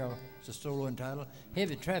right here, it's a solo entitled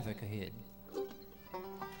Heavy Traffic Ahead.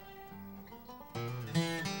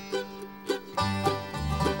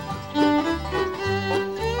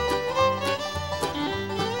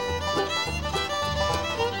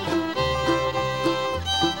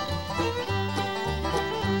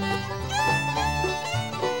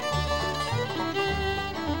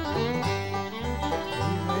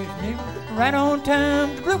 Right on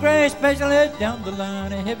time, the Bluegrass specialist down the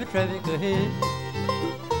line, a heavy traffic ahead,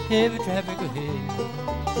 heavy traffic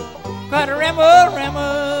ahead. Got a ramble,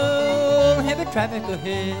 heavy traffic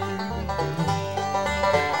ahead.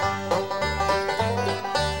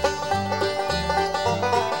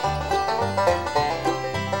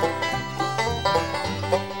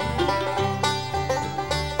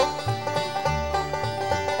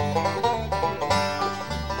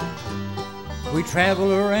 We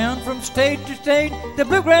travel around from state to state. The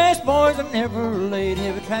Bluegrass boys are never late.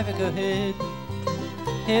 Heavy traffic ahead,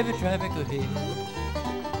 heavy traffic ahead.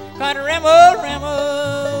 Got a ramble,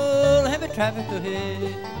 heavy traffic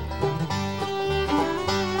ahead.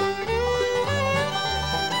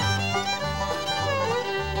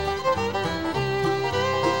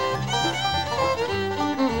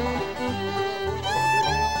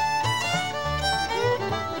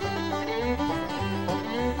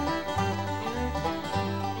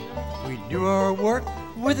 Do our work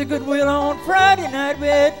with a good will on Friday night. We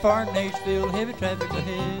head for Nashville. Heavy traffic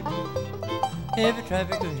ahead, heavy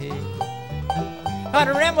traffic ahead. Got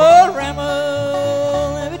a ramble,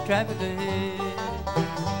 heavy traffic ahead.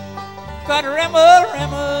 Got a ramble,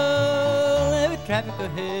 heavy traffic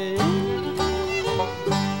ahead.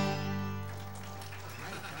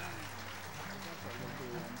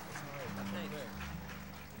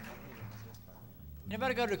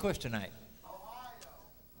 Anybody got a request tonight?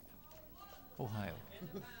 Ohio.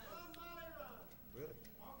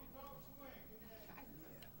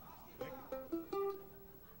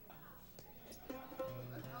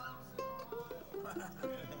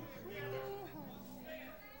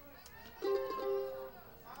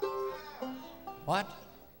 What?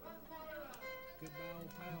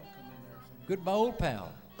 Goodbye, old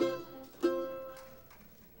pal.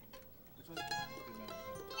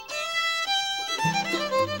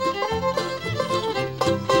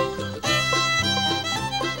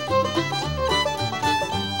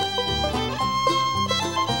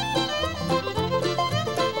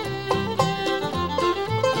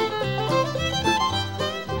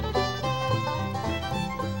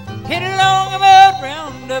 Hit along about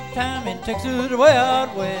roundup time in Texas, way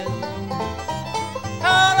out west.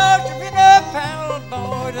 Call out your pin-up pal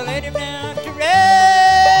boy to let him down to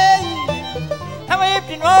rest. I whipped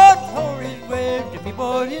and walked for his grave to me,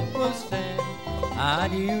 boy, it was sad. I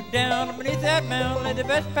knew down beneath that mountain lay the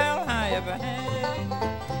best pal I ever had.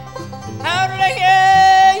 How did I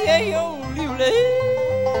hear you, old Ewing?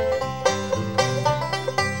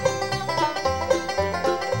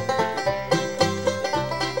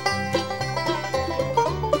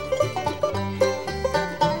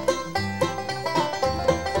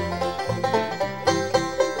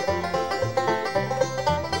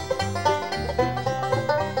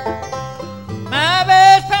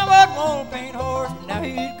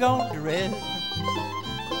 Gone to rest.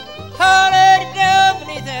 I laid it down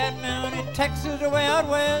beneath that mountain in Texas, away out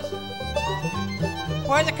west,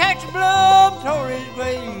 where the cactus blooms o'er his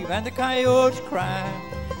grave and the coyotes cry.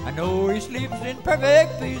 I know he sleeps in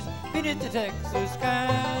perfect peace beneath the Texas sky.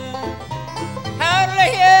 How do I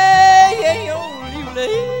hear you, old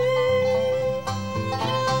Ewing?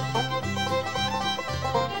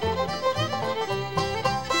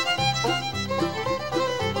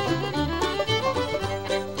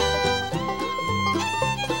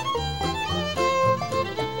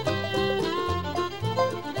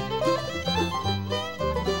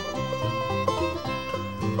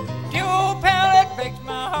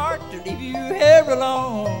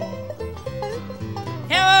 Alone.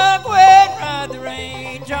 Now I'll go ahead and ride the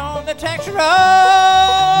range on the taxi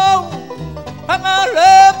road. But my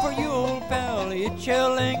love for you, old pal, it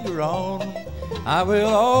shall linger on. I will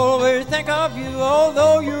always think of you,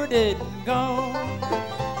 although you're dead and gone.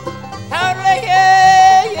 How do I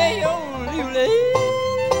hear you, old Ewing?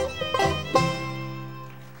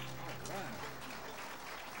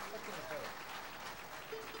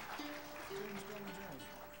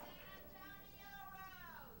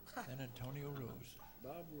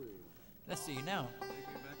 Let's see now.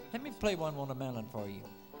 Let me play one on the melon for you.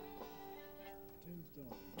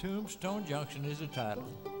 Tombstone Junction is the title.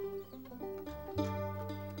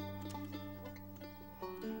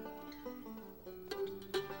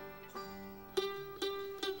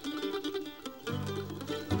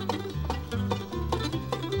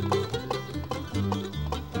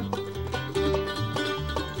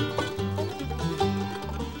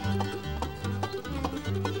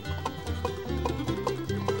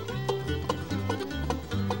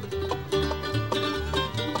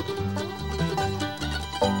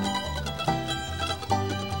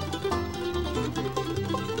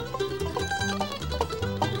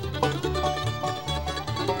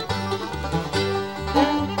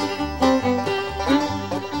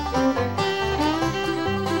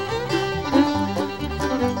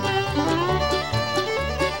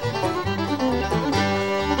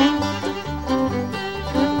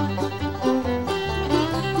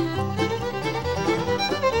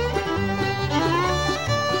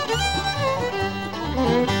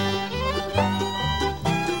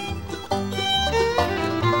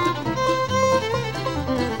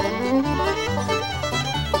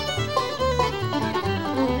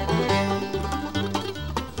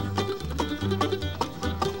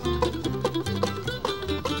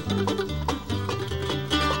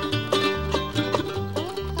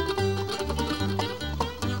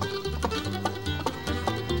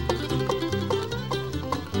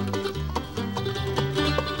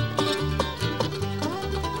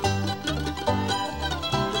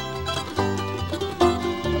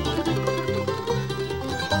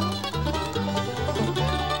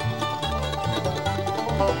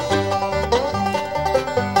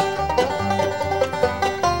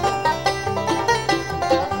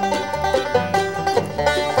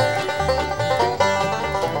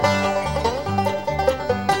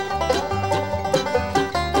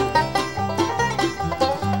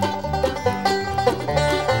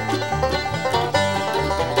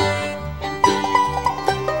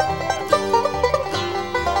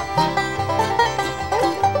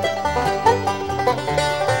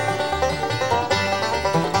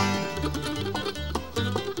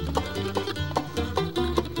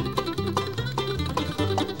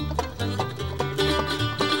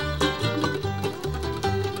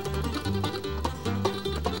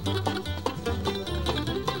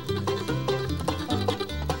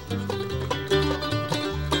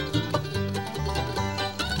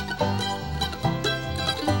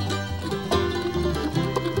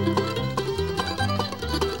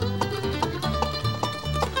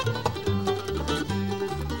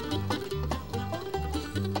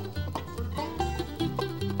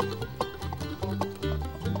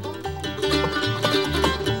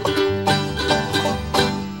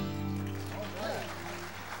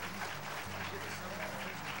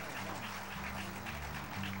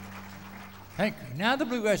 Now the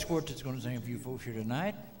Bluegrass Quartet is going to sing a few folks here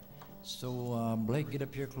tonight. So Blake, get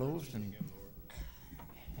up here close and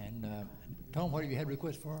Tom, what have you had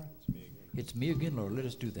requests for? It's me again, Lord. Let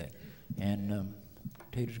us do that. And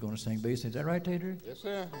Tater's going to sing bass. Is that right, Tater? Yes,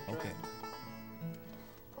 sir. Okay.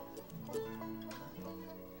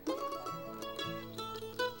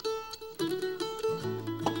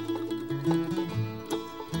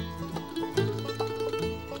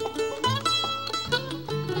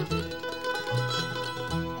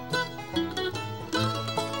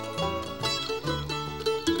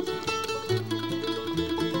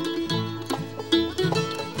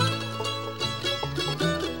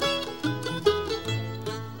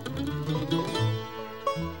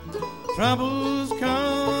 Troubles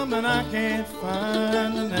come and I can't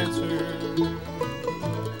find an answer.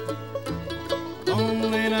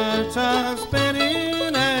 Lonely nights I've spent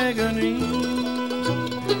in agony.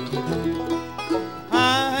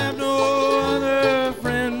 I have no other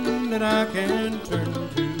friend that I can turn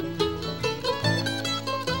to.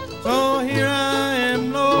 So here I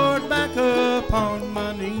am, Lord, back upon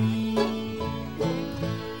my knees.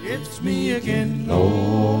 It's me again,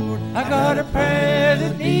 Lord. I got a prayer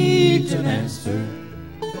that needs an answer.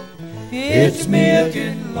 It's me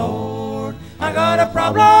again, Lord. I got a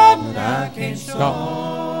problem that I can't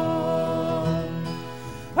solve.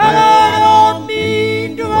 Well, I don't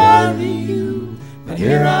mean to worry you, but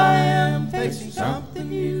here I am facing something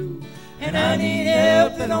new, and I need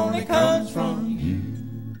help that only comes from you.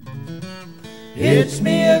 It's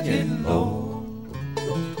me again, Lord.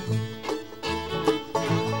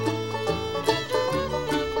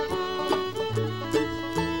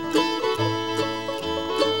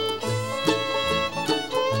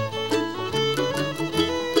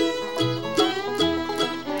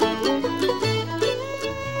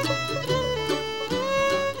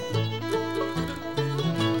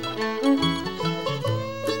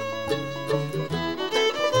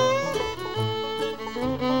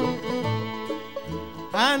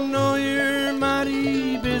 I know you're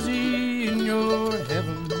mighty busy in your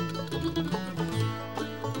heaven,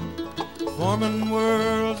 forming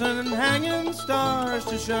worlds and hanging stars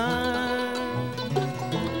to shine.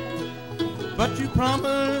 But you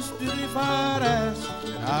promised that if I'd ask,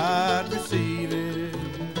 I'd receive it.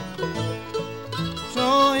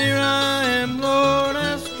 So here I am, Lord,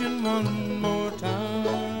 asking one more time.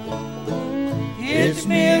 It's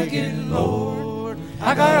me again, Lord.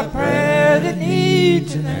 I got a prayer that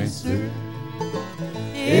needs an answer.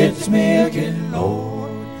 It's me again, Lord.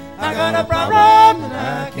 I got a problem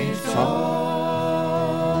that I can't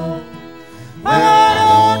solve. I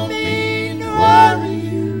don't mean to worry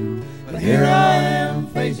you, but here I am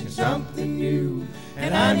facing something new,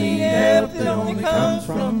 and I need help that only comes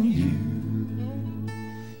from you.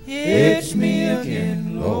 It's me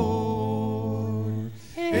again, Lord.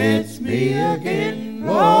 It's me again,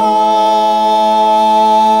 Lord.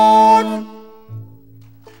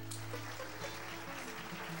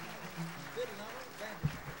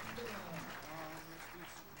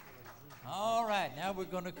 All right, now we're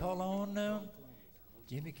going to call on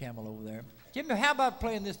Jimmy Campbell over there. Jimmy, how about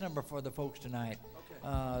playing this number for the folks tonight?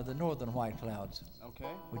 The Northern White Clouds. Okay.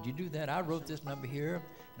 Would you do that? I wrote this number here,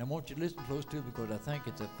 and I want you to listen close to it because I think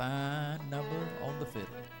it's a fine number on the fiddle.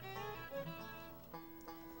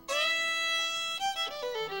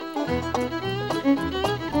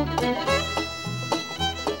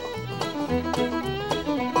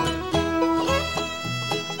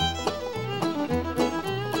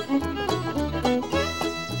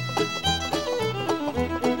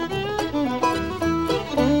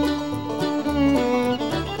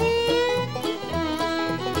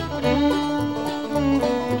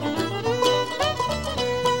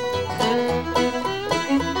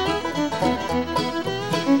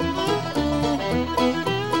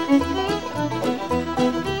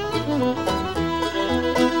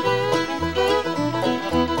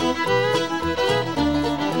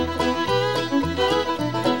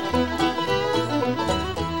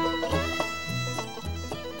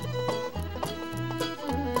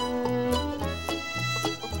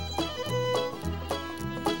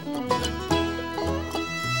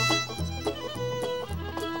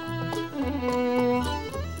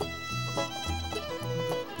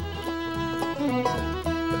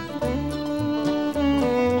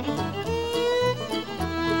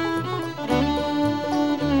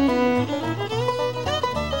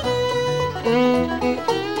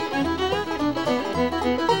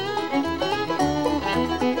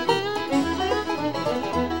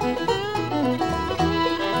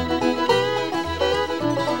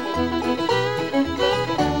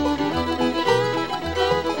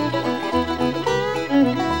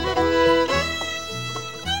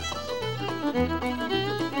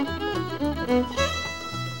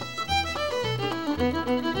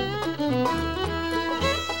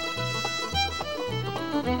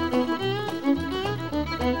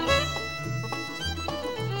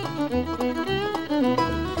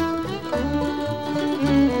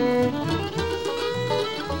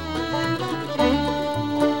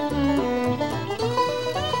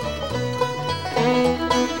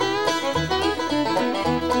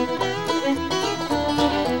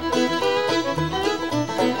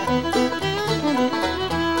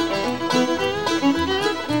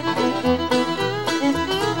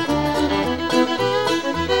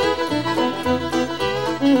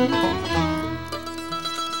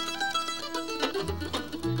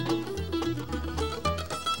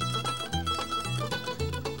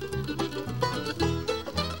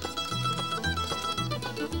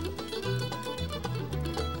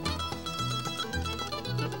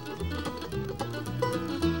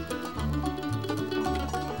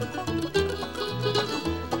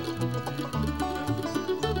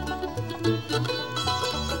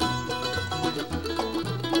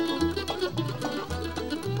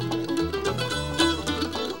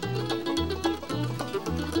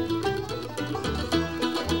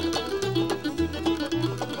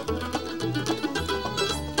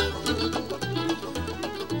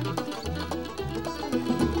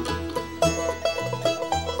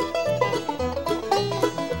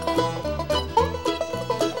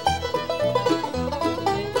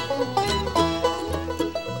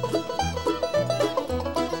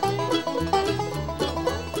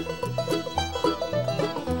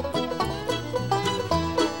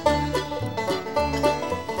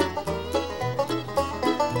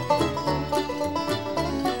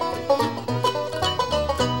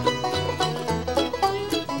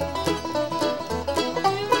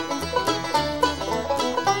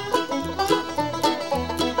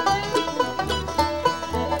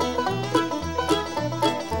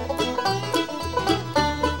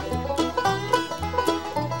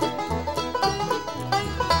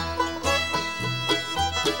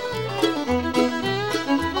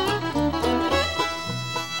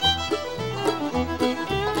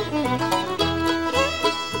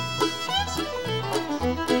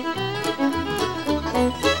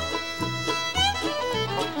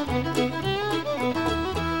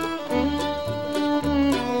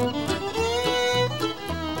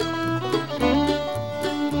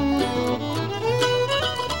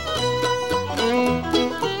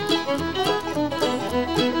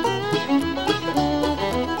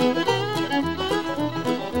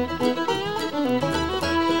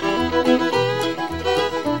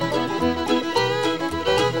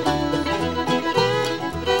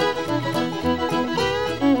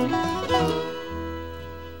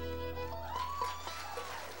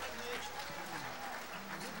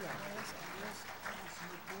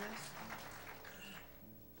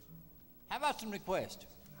 Some request.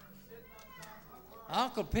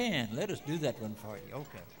 Uncle Penn, let us do that one for you.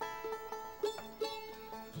 Okay.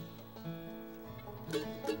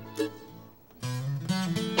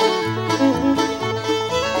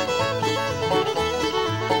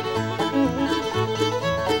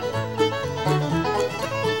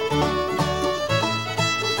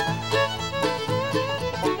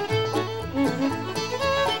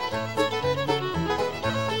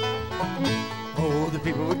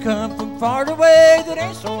 Come from far away, that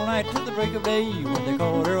dance all night till the break of day. When they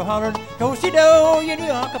called her hollering, Toasty-do, you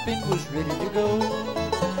knew Uncle Penn was ready to go.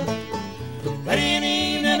 Ready in the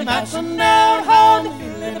evening, about sundown, hard to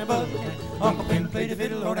fiddle and a buzzer. Uncle Penn played the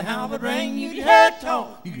fiddle, Lord, how it rang. You could hear it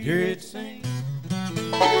talk, you could hear it sing.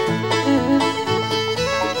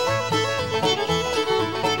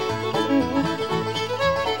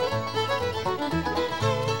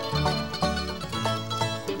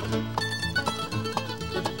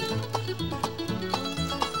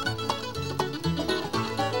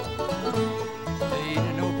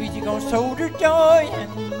 Soldier joy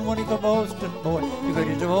and one equal Boston boy. The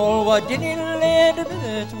greatest of all, what did he land?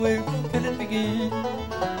 That's where fiddling began.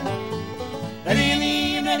 That in the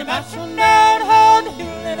evening about sundown, hard the hill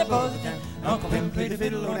and above the town. Uncle Penn played the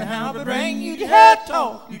fiddle, Lord, how it rang. You'd hear it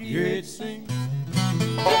talk, you'd hear it sing.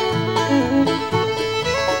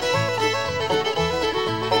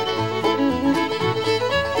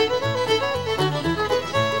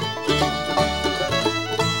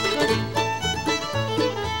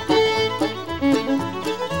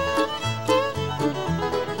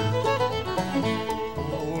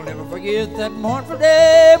 Forget that mournful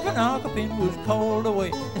day when Uncle Penn was called away.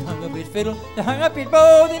 They hung up his fiddle, they hung up his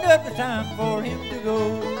bow, they knew it was time for him to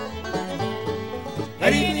go.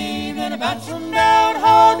 That evening about sundown,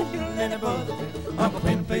 hard to hill and above the town. Uncle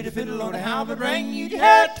Ben played the fiddle, Lord, how it rang. You'd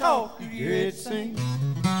hear it talk, you'd hear it sing.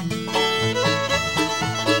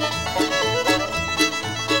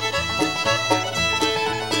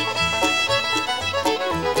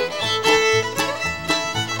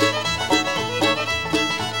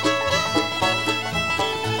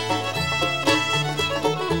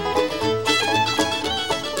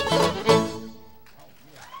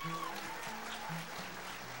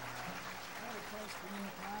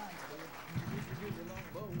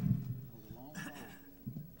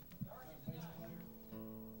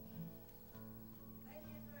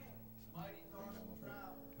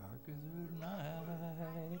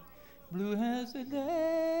 Blue as the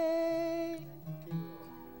day.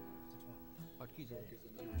 What key is that? You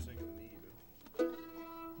were singing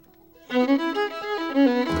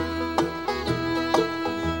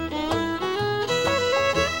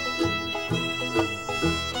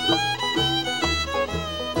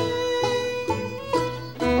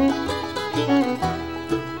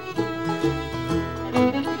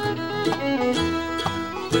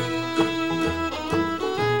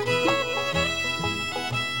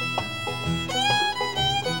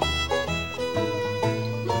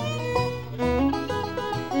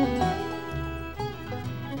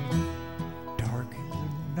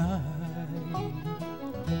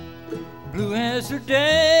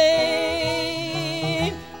Yesterday,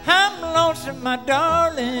 I'm lonesome, my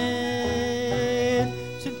darling,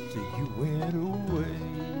 since you went away.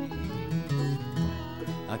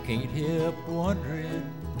 I can't help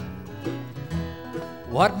wondering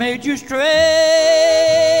what made you stray.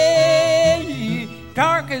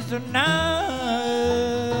 Dark as the night,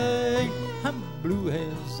 I'm blue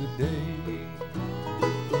as the day,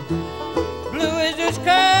 blue as the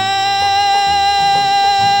sky.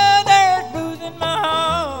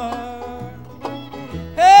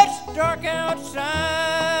 Dark outside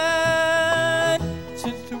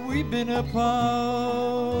since we've been apart.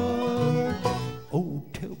 Oh,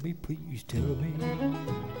 tell me, please tell me,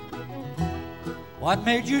 what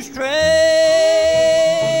made you stray?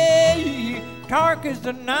 Dark as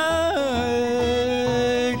the night,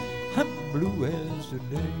 I'm blue as the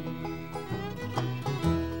day.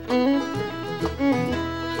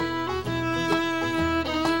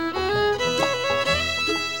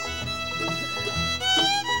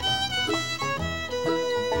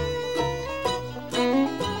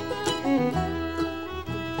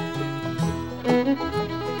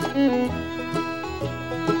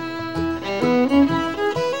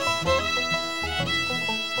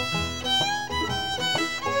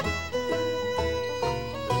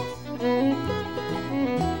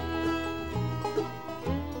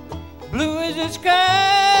 Blue as the sky,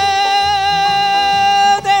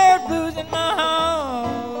 there's blues in my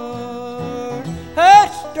heart.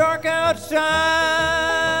 It's dark outside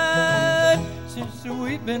since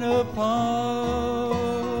we've been apart.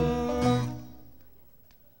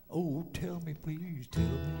 Oh, tell me, please tell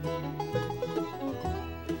me,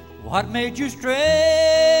 what made you stray?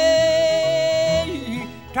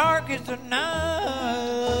 Dark as the night,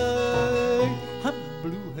 I'm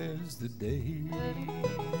blue as the day.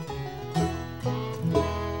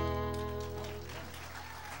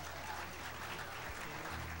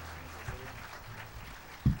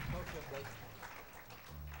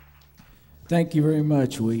 Thank you very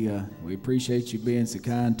much. We appreciate you being so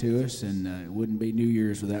kind to us, and it wouldn't be New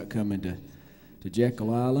Year's without coming to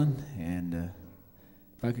Jekyll Island. And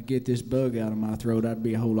if I could get this bug out of my throat, I'd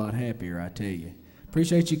be a whole lot happier, I tell you.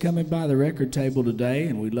 Appreciate you coming by the record table today,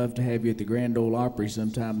 and we'd love to have you at the Grand Ole Opry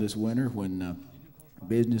sometime this winter when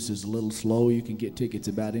business is a little slow. You can get tickets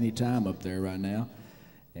about any time up there right now.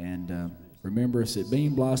 And remember us at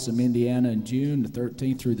Bean Blossom, Indiana in June the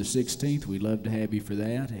 13th through the 16th. We'd love to have you for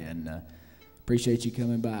that, and appreciate you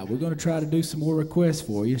coming by. We're going to try to do some more requests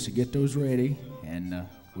for you, so get those ready, and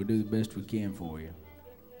we'll do the best we can for you.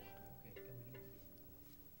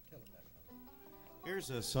 Here's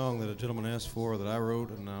a song that a gentleman asked for that I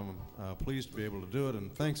wrote, and I'm pleased to be able to do it. And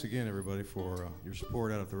thanks again, everybody, for your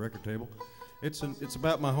support out at the record table. It's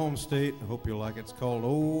about my home state. I hope you'll like it. It's called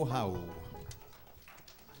Ohio.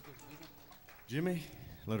 Jimmy,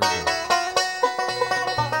 let her go.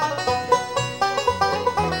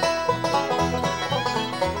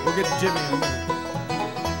 We'll get to Jimmy in a minute.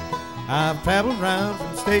 I've traveled round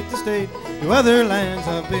from state to state, to other lands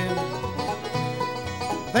I've been.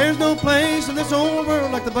 There's no place in this old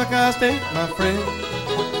world like the Buckeye State, my friend,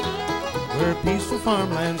 where peaceful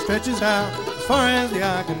farmland stretches out as far as the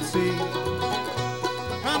eye can see.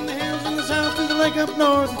 From the hills in the south to the lake up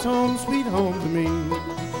north, it's home, sweet home to me.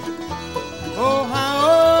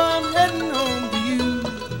 Ohio, I'm heading home to you.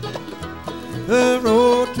 The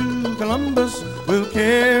road to Columbus will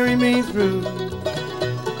carry me through.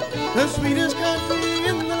 The sweetest country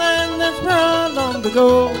in the land, that's where I long to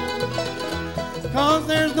go. 'Cause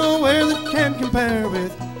there's nowhere that can compare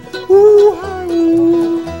with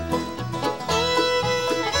ooh-hi-oo.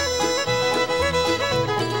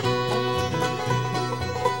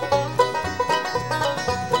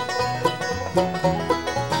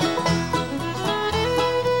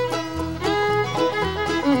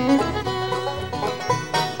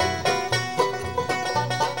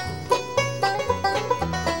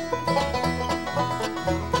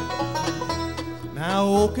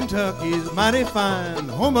 Old Kentucky's mighty fine,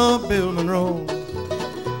 home of Bill Monroe.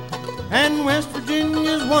 And West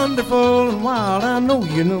Virginia's wonderful and wild, I know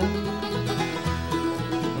you know.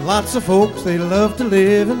 Lots of folks, they love to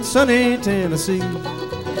live in sunny Tennessee.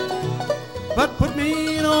 But put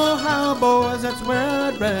me in Ohio, boys, that's where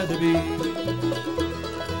I'd rather be.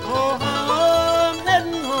 Ohio, I'm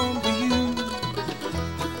heading home to you.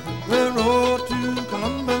 The road to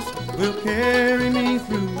Columbus will carry me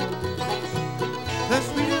through. The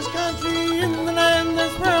sweetest country in the land,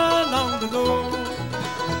 that's where I long to go.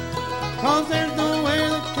 'Cause there's no way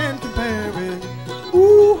that can compare with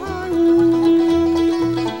ooh-hi-oo.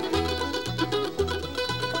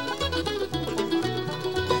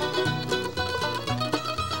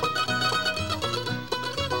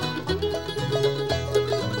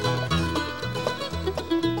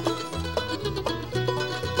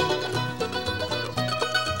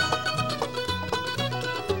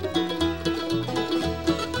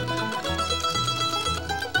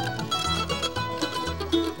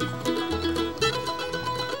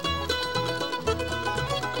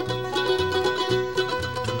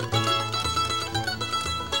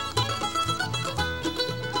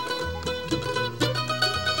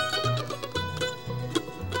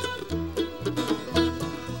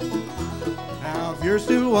 You're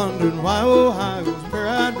still wondering why Ohio's where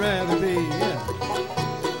I'd rather be. Yeah.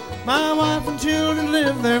 My wife and children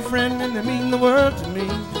live there, friend, and they mean the world to me.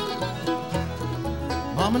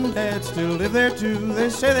 Mom and Dad still live there too. They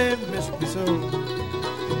say they've missed me so.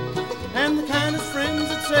 And the kindest friends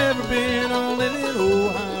that's ever been all live in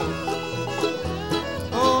Ohio.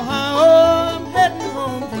 Ohio, I'm heading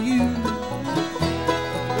home for you.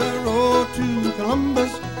 The road to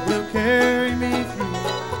Columbus will carry me through.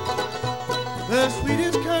 The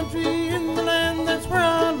sweetest country in the land, that's where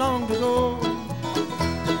I long to go.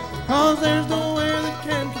 'Cause there's nowhere that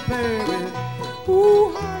can compare with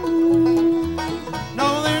ooh-hi-oo. No,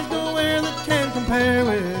 there's nowhere that can compare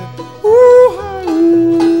with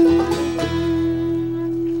ooh-hi-oo.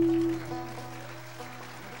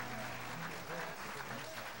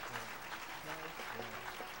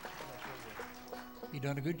 You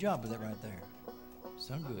done a good job with that right there.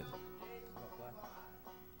 Sung good.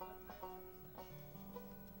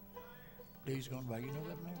 Days gone by, you know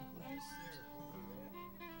that man?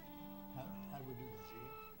 How do we do this?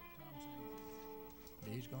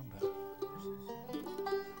 Days gone by.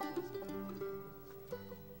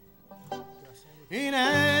 In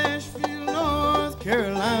Asheville, North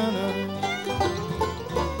Carolina,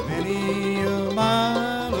 many a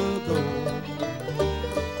mile ago,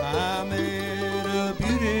 I met a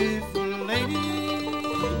beautiful lady,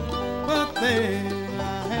 but then I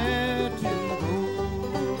had to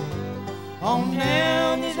on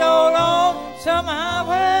down this old lonesome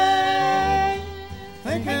highway,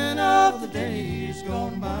 thinking of the days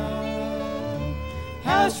gone by,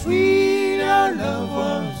 how sweet our love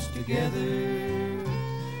was together.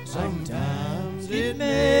 Sometimes it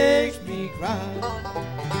makes me cry.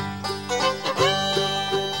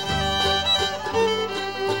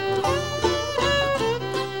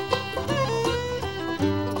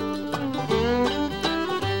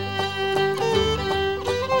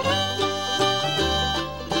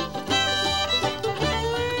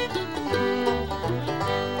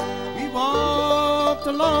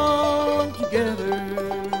 Along together,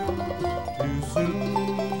 too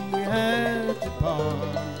soon we had to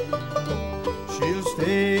part. She'll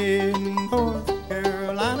stay in North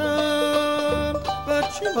Carolina, but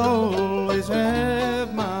she'll always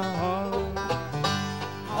have my heart.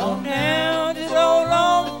 On down this old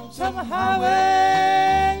lonesome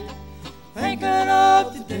highway, thinking of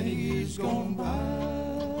the days gone by,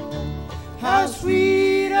 how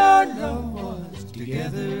sweet our love was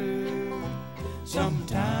together.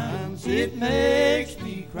 Sometimes it makes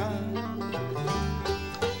me cry.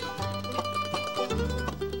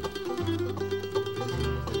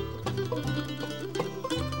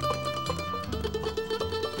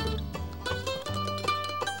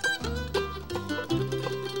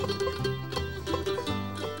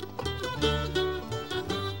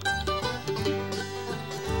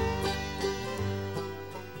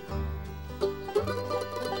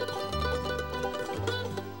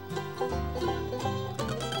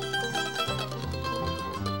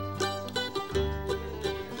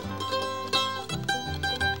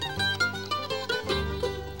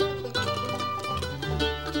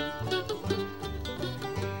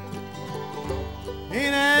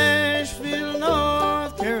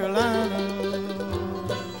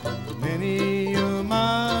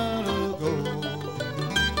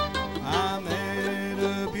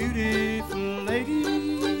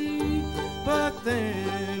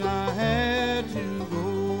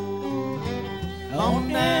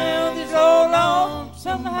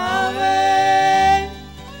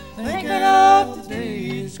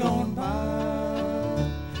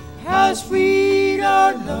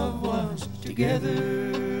 our loved ones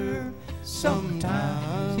together.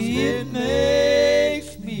 Sometimes it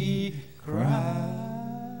makes me cry.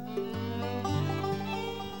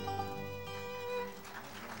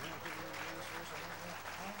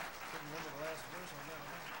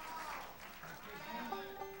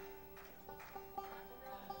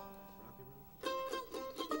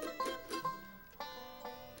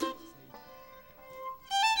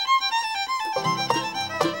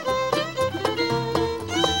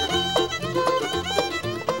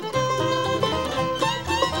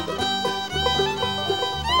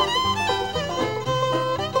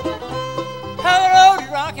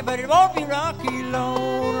 But it won't be rocky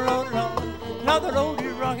long, long, long. Now the road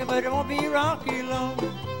is rocky, but it won't be rocky long.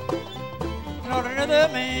 Lord, another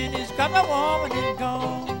man is got my woman is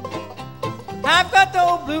gone. I've got the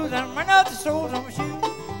old blues, I'm running out the soles on my shoes.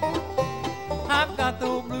 I've got the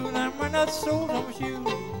old blues, I'm running out the soles on my shoes.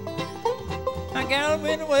 My gal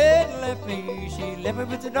went away and left me. She left me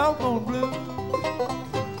with the doggone blues.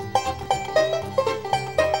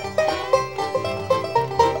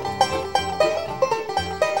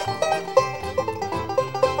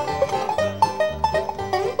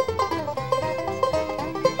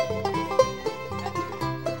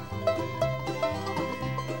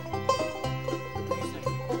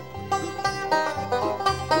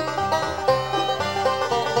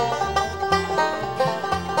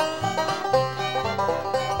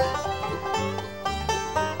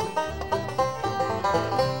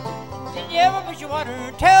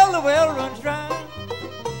 Tell the well runs dry.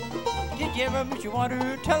 Did you ever miss your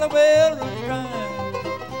water? Tell the well runs dry.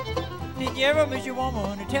 Did you ever miss your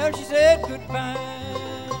woman until she said goodbye?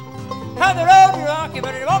 How the road is rocky,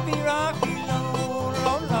 but it won't be rocky long,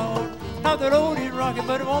 long, long. How the road is rocky,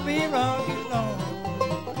 but it won't be rocky long.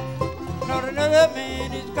 Not another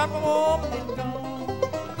man has got my woman and gone.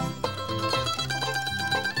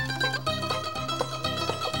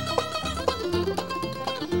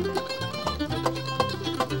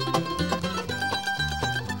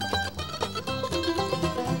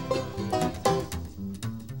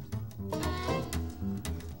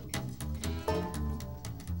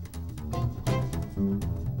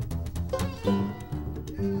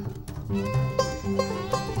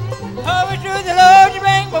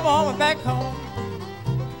 Woman back home.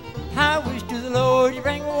 I wish to the Lord you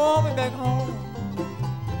bring a woman back home.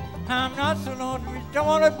 I'm not so lonely, don't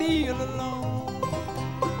want to be alone.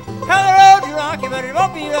 How the road is rocky, but it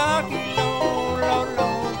won't be rocky long, long,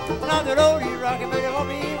 long. Now the road is rocky, but it won't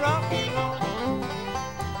be rocky long.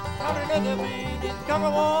 Not another man is come a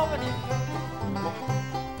woman is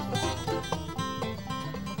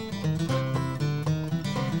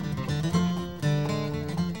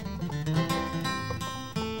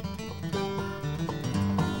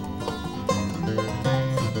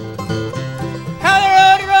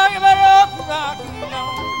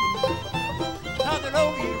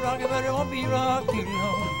but it won't be rocky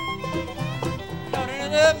long. Not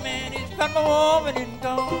another man, he's got my woman and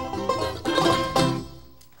gone.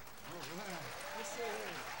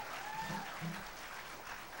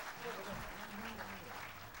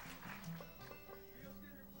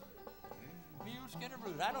 Mule Skinner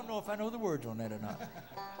Blues. I don't know if I know the words on that or not.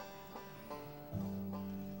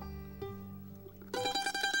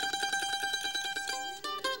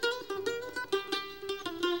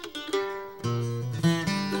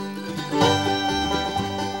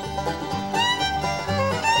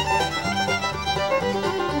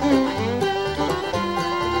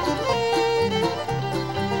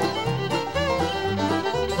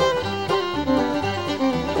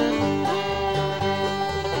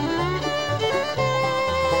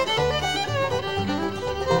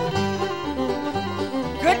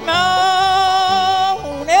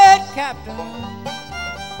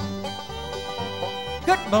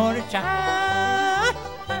 Good morning, child.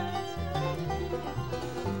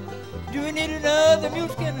 Do we need another Mule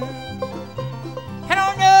Skinner? And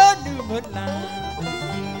on your new mud line.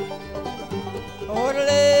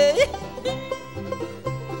 Orderly.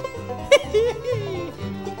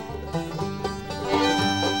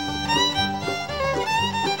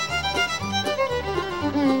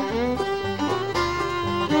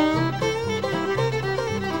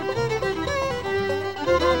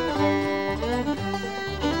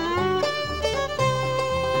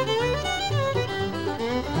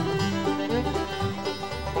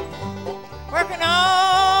 Working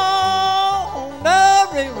on the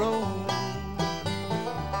railroad,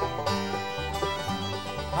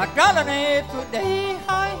 $1 every day,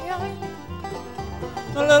 high.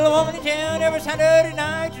 A little woman in town every Saturday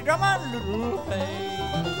night to draw my little pay.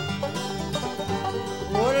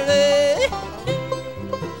 What a day,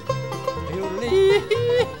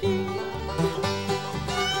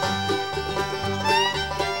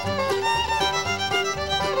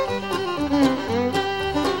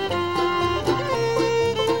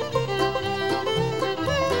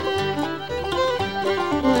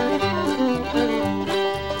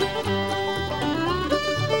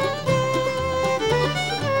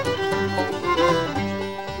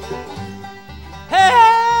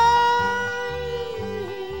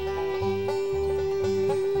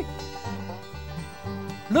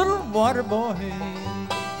 little water boy.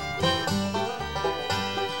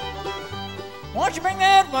 Won't you bring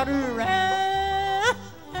that water around?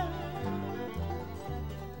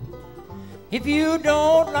 If you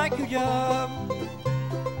don't like your job,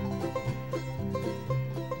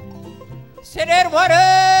 set that water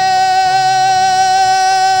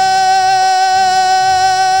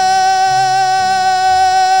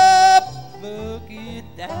bucket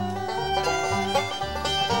down.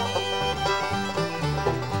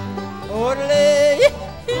 Orderly.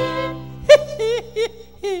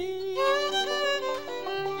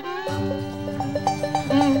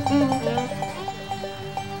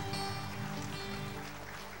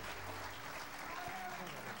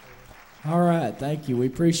 All right, thank you. We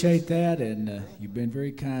appreciate that, and you've been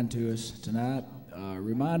very kind to us tonight.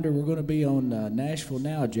 Reminder, we're going to be on Nashville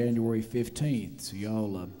Now January 15th, so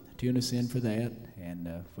y'all tune us in for that. And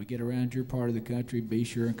if we get around your part of the country, be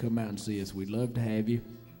sure and come out and see us. We'd love to have you.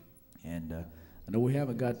 And I know we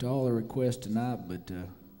haven't got to all the requests tonight, but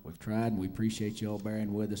we've tried, and we appreciate y'all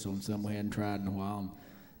bearing with us on some we hadn't tried in a while. And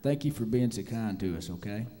thank you for being so kind to us,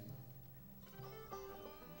 okay?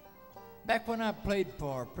 Back when I played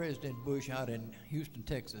for President Bush out in Houston,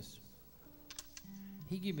 Texas,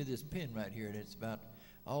 he gave me this pin right here, and it's about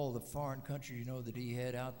all the foreign countries, you know, that he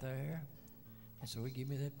had out there. And so he gave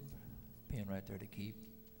me that pin right there to keep.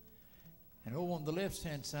 And over on the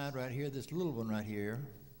left-hand side right here, this little one right here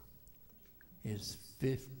is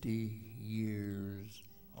 50 years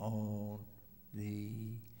on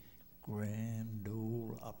the Grand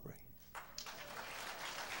Ole Opry.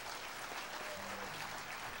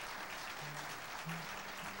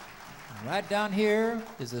 Right down here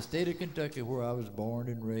is the state of Kentucky where I was born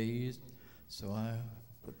and raised, so I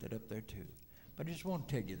put that up there too. But I just want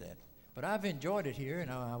to tell you that. But I've enjoyed it here,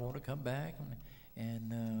 and I want to come back.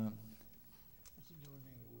 And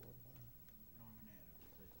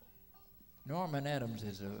Norman Adams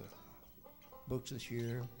is books this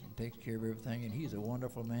year and takes care of everything, and he's a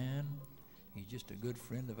wonderful man. He's just a good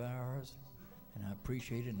friend of ours, and I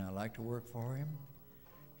appreciate it, and I like to work for him.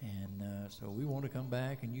 And so we want to come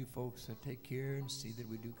back, and you folks take care and see that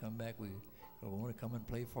we do come back. We want to come and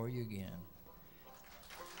play for you again.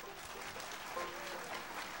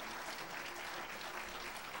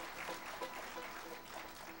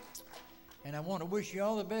 And I want to wish you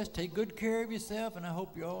all the best. Take good care of yourself, and I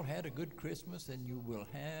hope you all had a good Christmas, and you will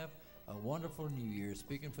have a wonderful New Year.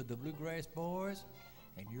 Speaking for the Bluegrass Boys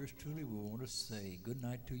and yours truly, we want to say good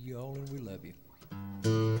night to you all, and we love you.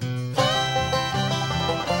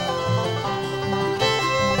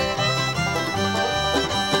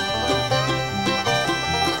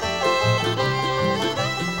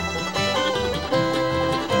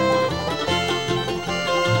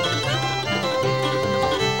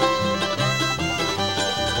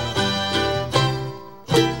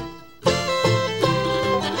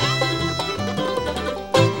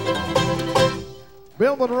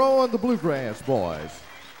 Bill Monroe and the Bluegrass Boys.